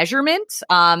appropriate measurement,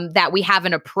 that we have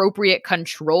an appropriate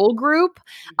control group,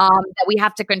 that we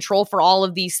have to control for all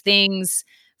of these things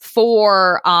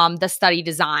for the study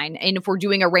design. And if we're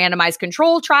doing a randomized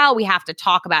control trial, we have to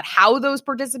talk about how those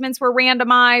participants were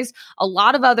randomized. A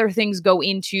lot of other things go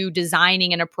into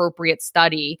designing an appropriate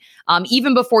study,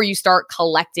 even before you start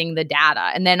collecting the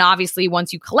data. And then obviously,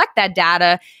 once you collect that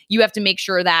data, you have to make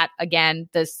sure that, again,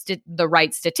 the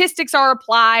right statistics are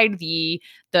applied, the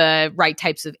right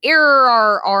types of error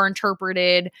are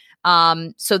interpreted,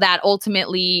 so that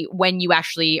ultimately, when you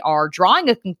actually are drawing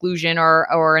a conclusion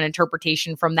or an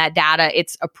interpretation from that data,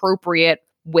 it's appropriate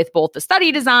with both the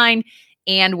study design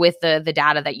and with the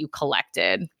data that you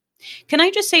collected. Can I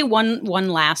just say one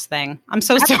last thing? I'm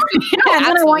so sorry.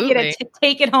 I want you to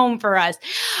take it home for us.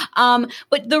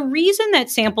 But the reason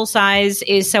that sample size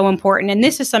is so important, and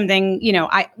this is something,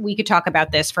 we could talk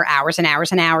about this for hours and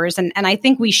hours and hours, and I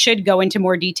think we should go into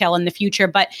more detail in the future,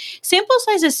 but sample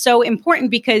size is so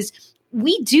important because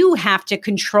we do have to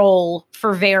control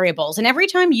for variables. And every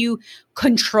time you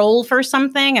control for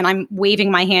something, and I'm waving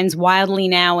my hands wildly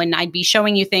now, and I'd be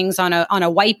showing you things on a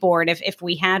whiteboard if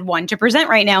we had one to present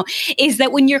right now, is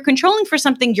that when you're controlling for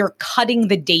something, you're cutting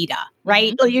the data,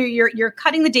 right? Mm-hmm. You're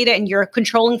cutting the data, and you're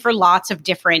controlling for lots of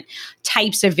different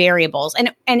types of variables.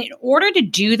 And in order to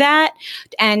do that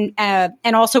and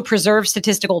also preserve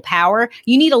statistical power,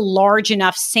 you need a large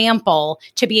enough sample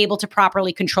to be able to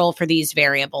properly control for these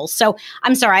variables. So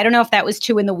I'm sorry, I don't know if that was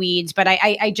too in the weeds, but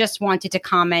I just wanted to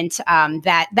comment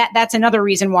that's another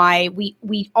reason why we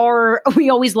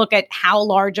always look at how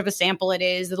large of a sample it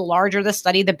is. The larger the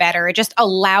study, the better. It just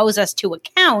allows us to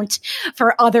account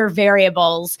for other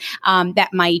variables that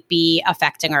might be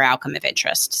affecting our outcome of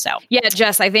interest. So yeah,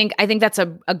 Jess, I think that's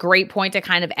a great point to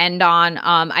kind of end on.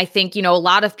 I think a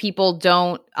lot of people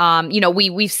don't.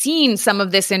 We've seen some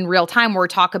of this in real time where we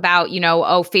talk about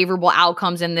favorable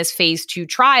outcomes in this phase 2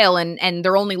 trial, and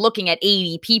they're only looking at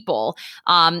 80 people.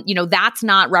 That's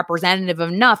not representative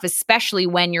enough, especially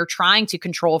when you're trying to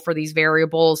control for these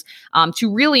variables,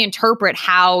 to really interpret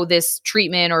how this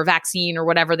treatment or vaccine or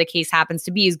whatever the case happens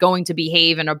to be is going to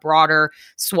behave in a broader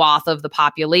swath of the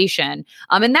population.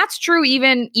 And that's true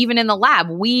even in the lab.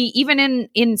 Even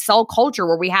in cell culture,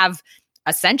 where we have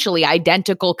essentially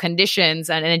identical conditions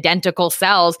and identical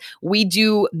cells, we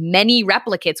do many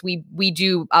replicates. We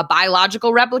do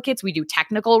biological replicates, we do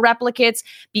technical replicates,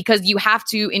 because you have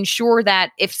to ensure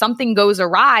that if something goes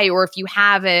awry, or if you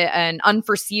have an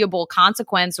unforeseeable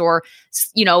consequence, or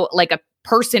like a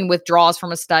person withdraws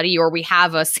from a study, or we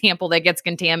have a sample that gets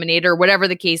contaminated, or whatever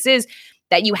the case is,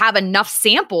 that you have enough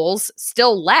samples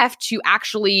still left to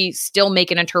actually still make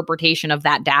an interpretation of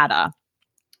that data.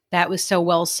 That was so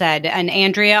well said. And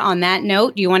Andrea, on that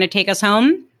note, do you want to take us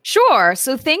home? Sure.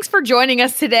 So thanks for joining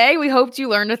us today. We hoped you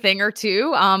learned a thing or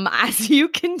two. As you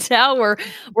can tell,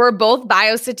 we're both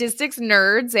biostatistics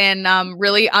nerds, and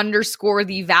really underscore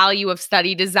the value of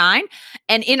study design.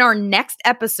 And in our next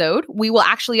episode, we will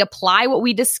actually apply what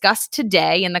we discussed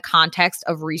today in the context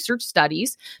of research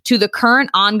studies to the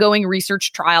current ongoing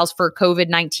research trials for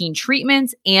COVID-19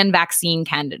 treatments and vaccine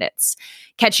candidates.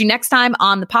 Catch you next time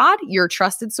on the pod, your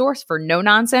trusted source for no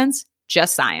nonsense,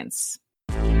 just science.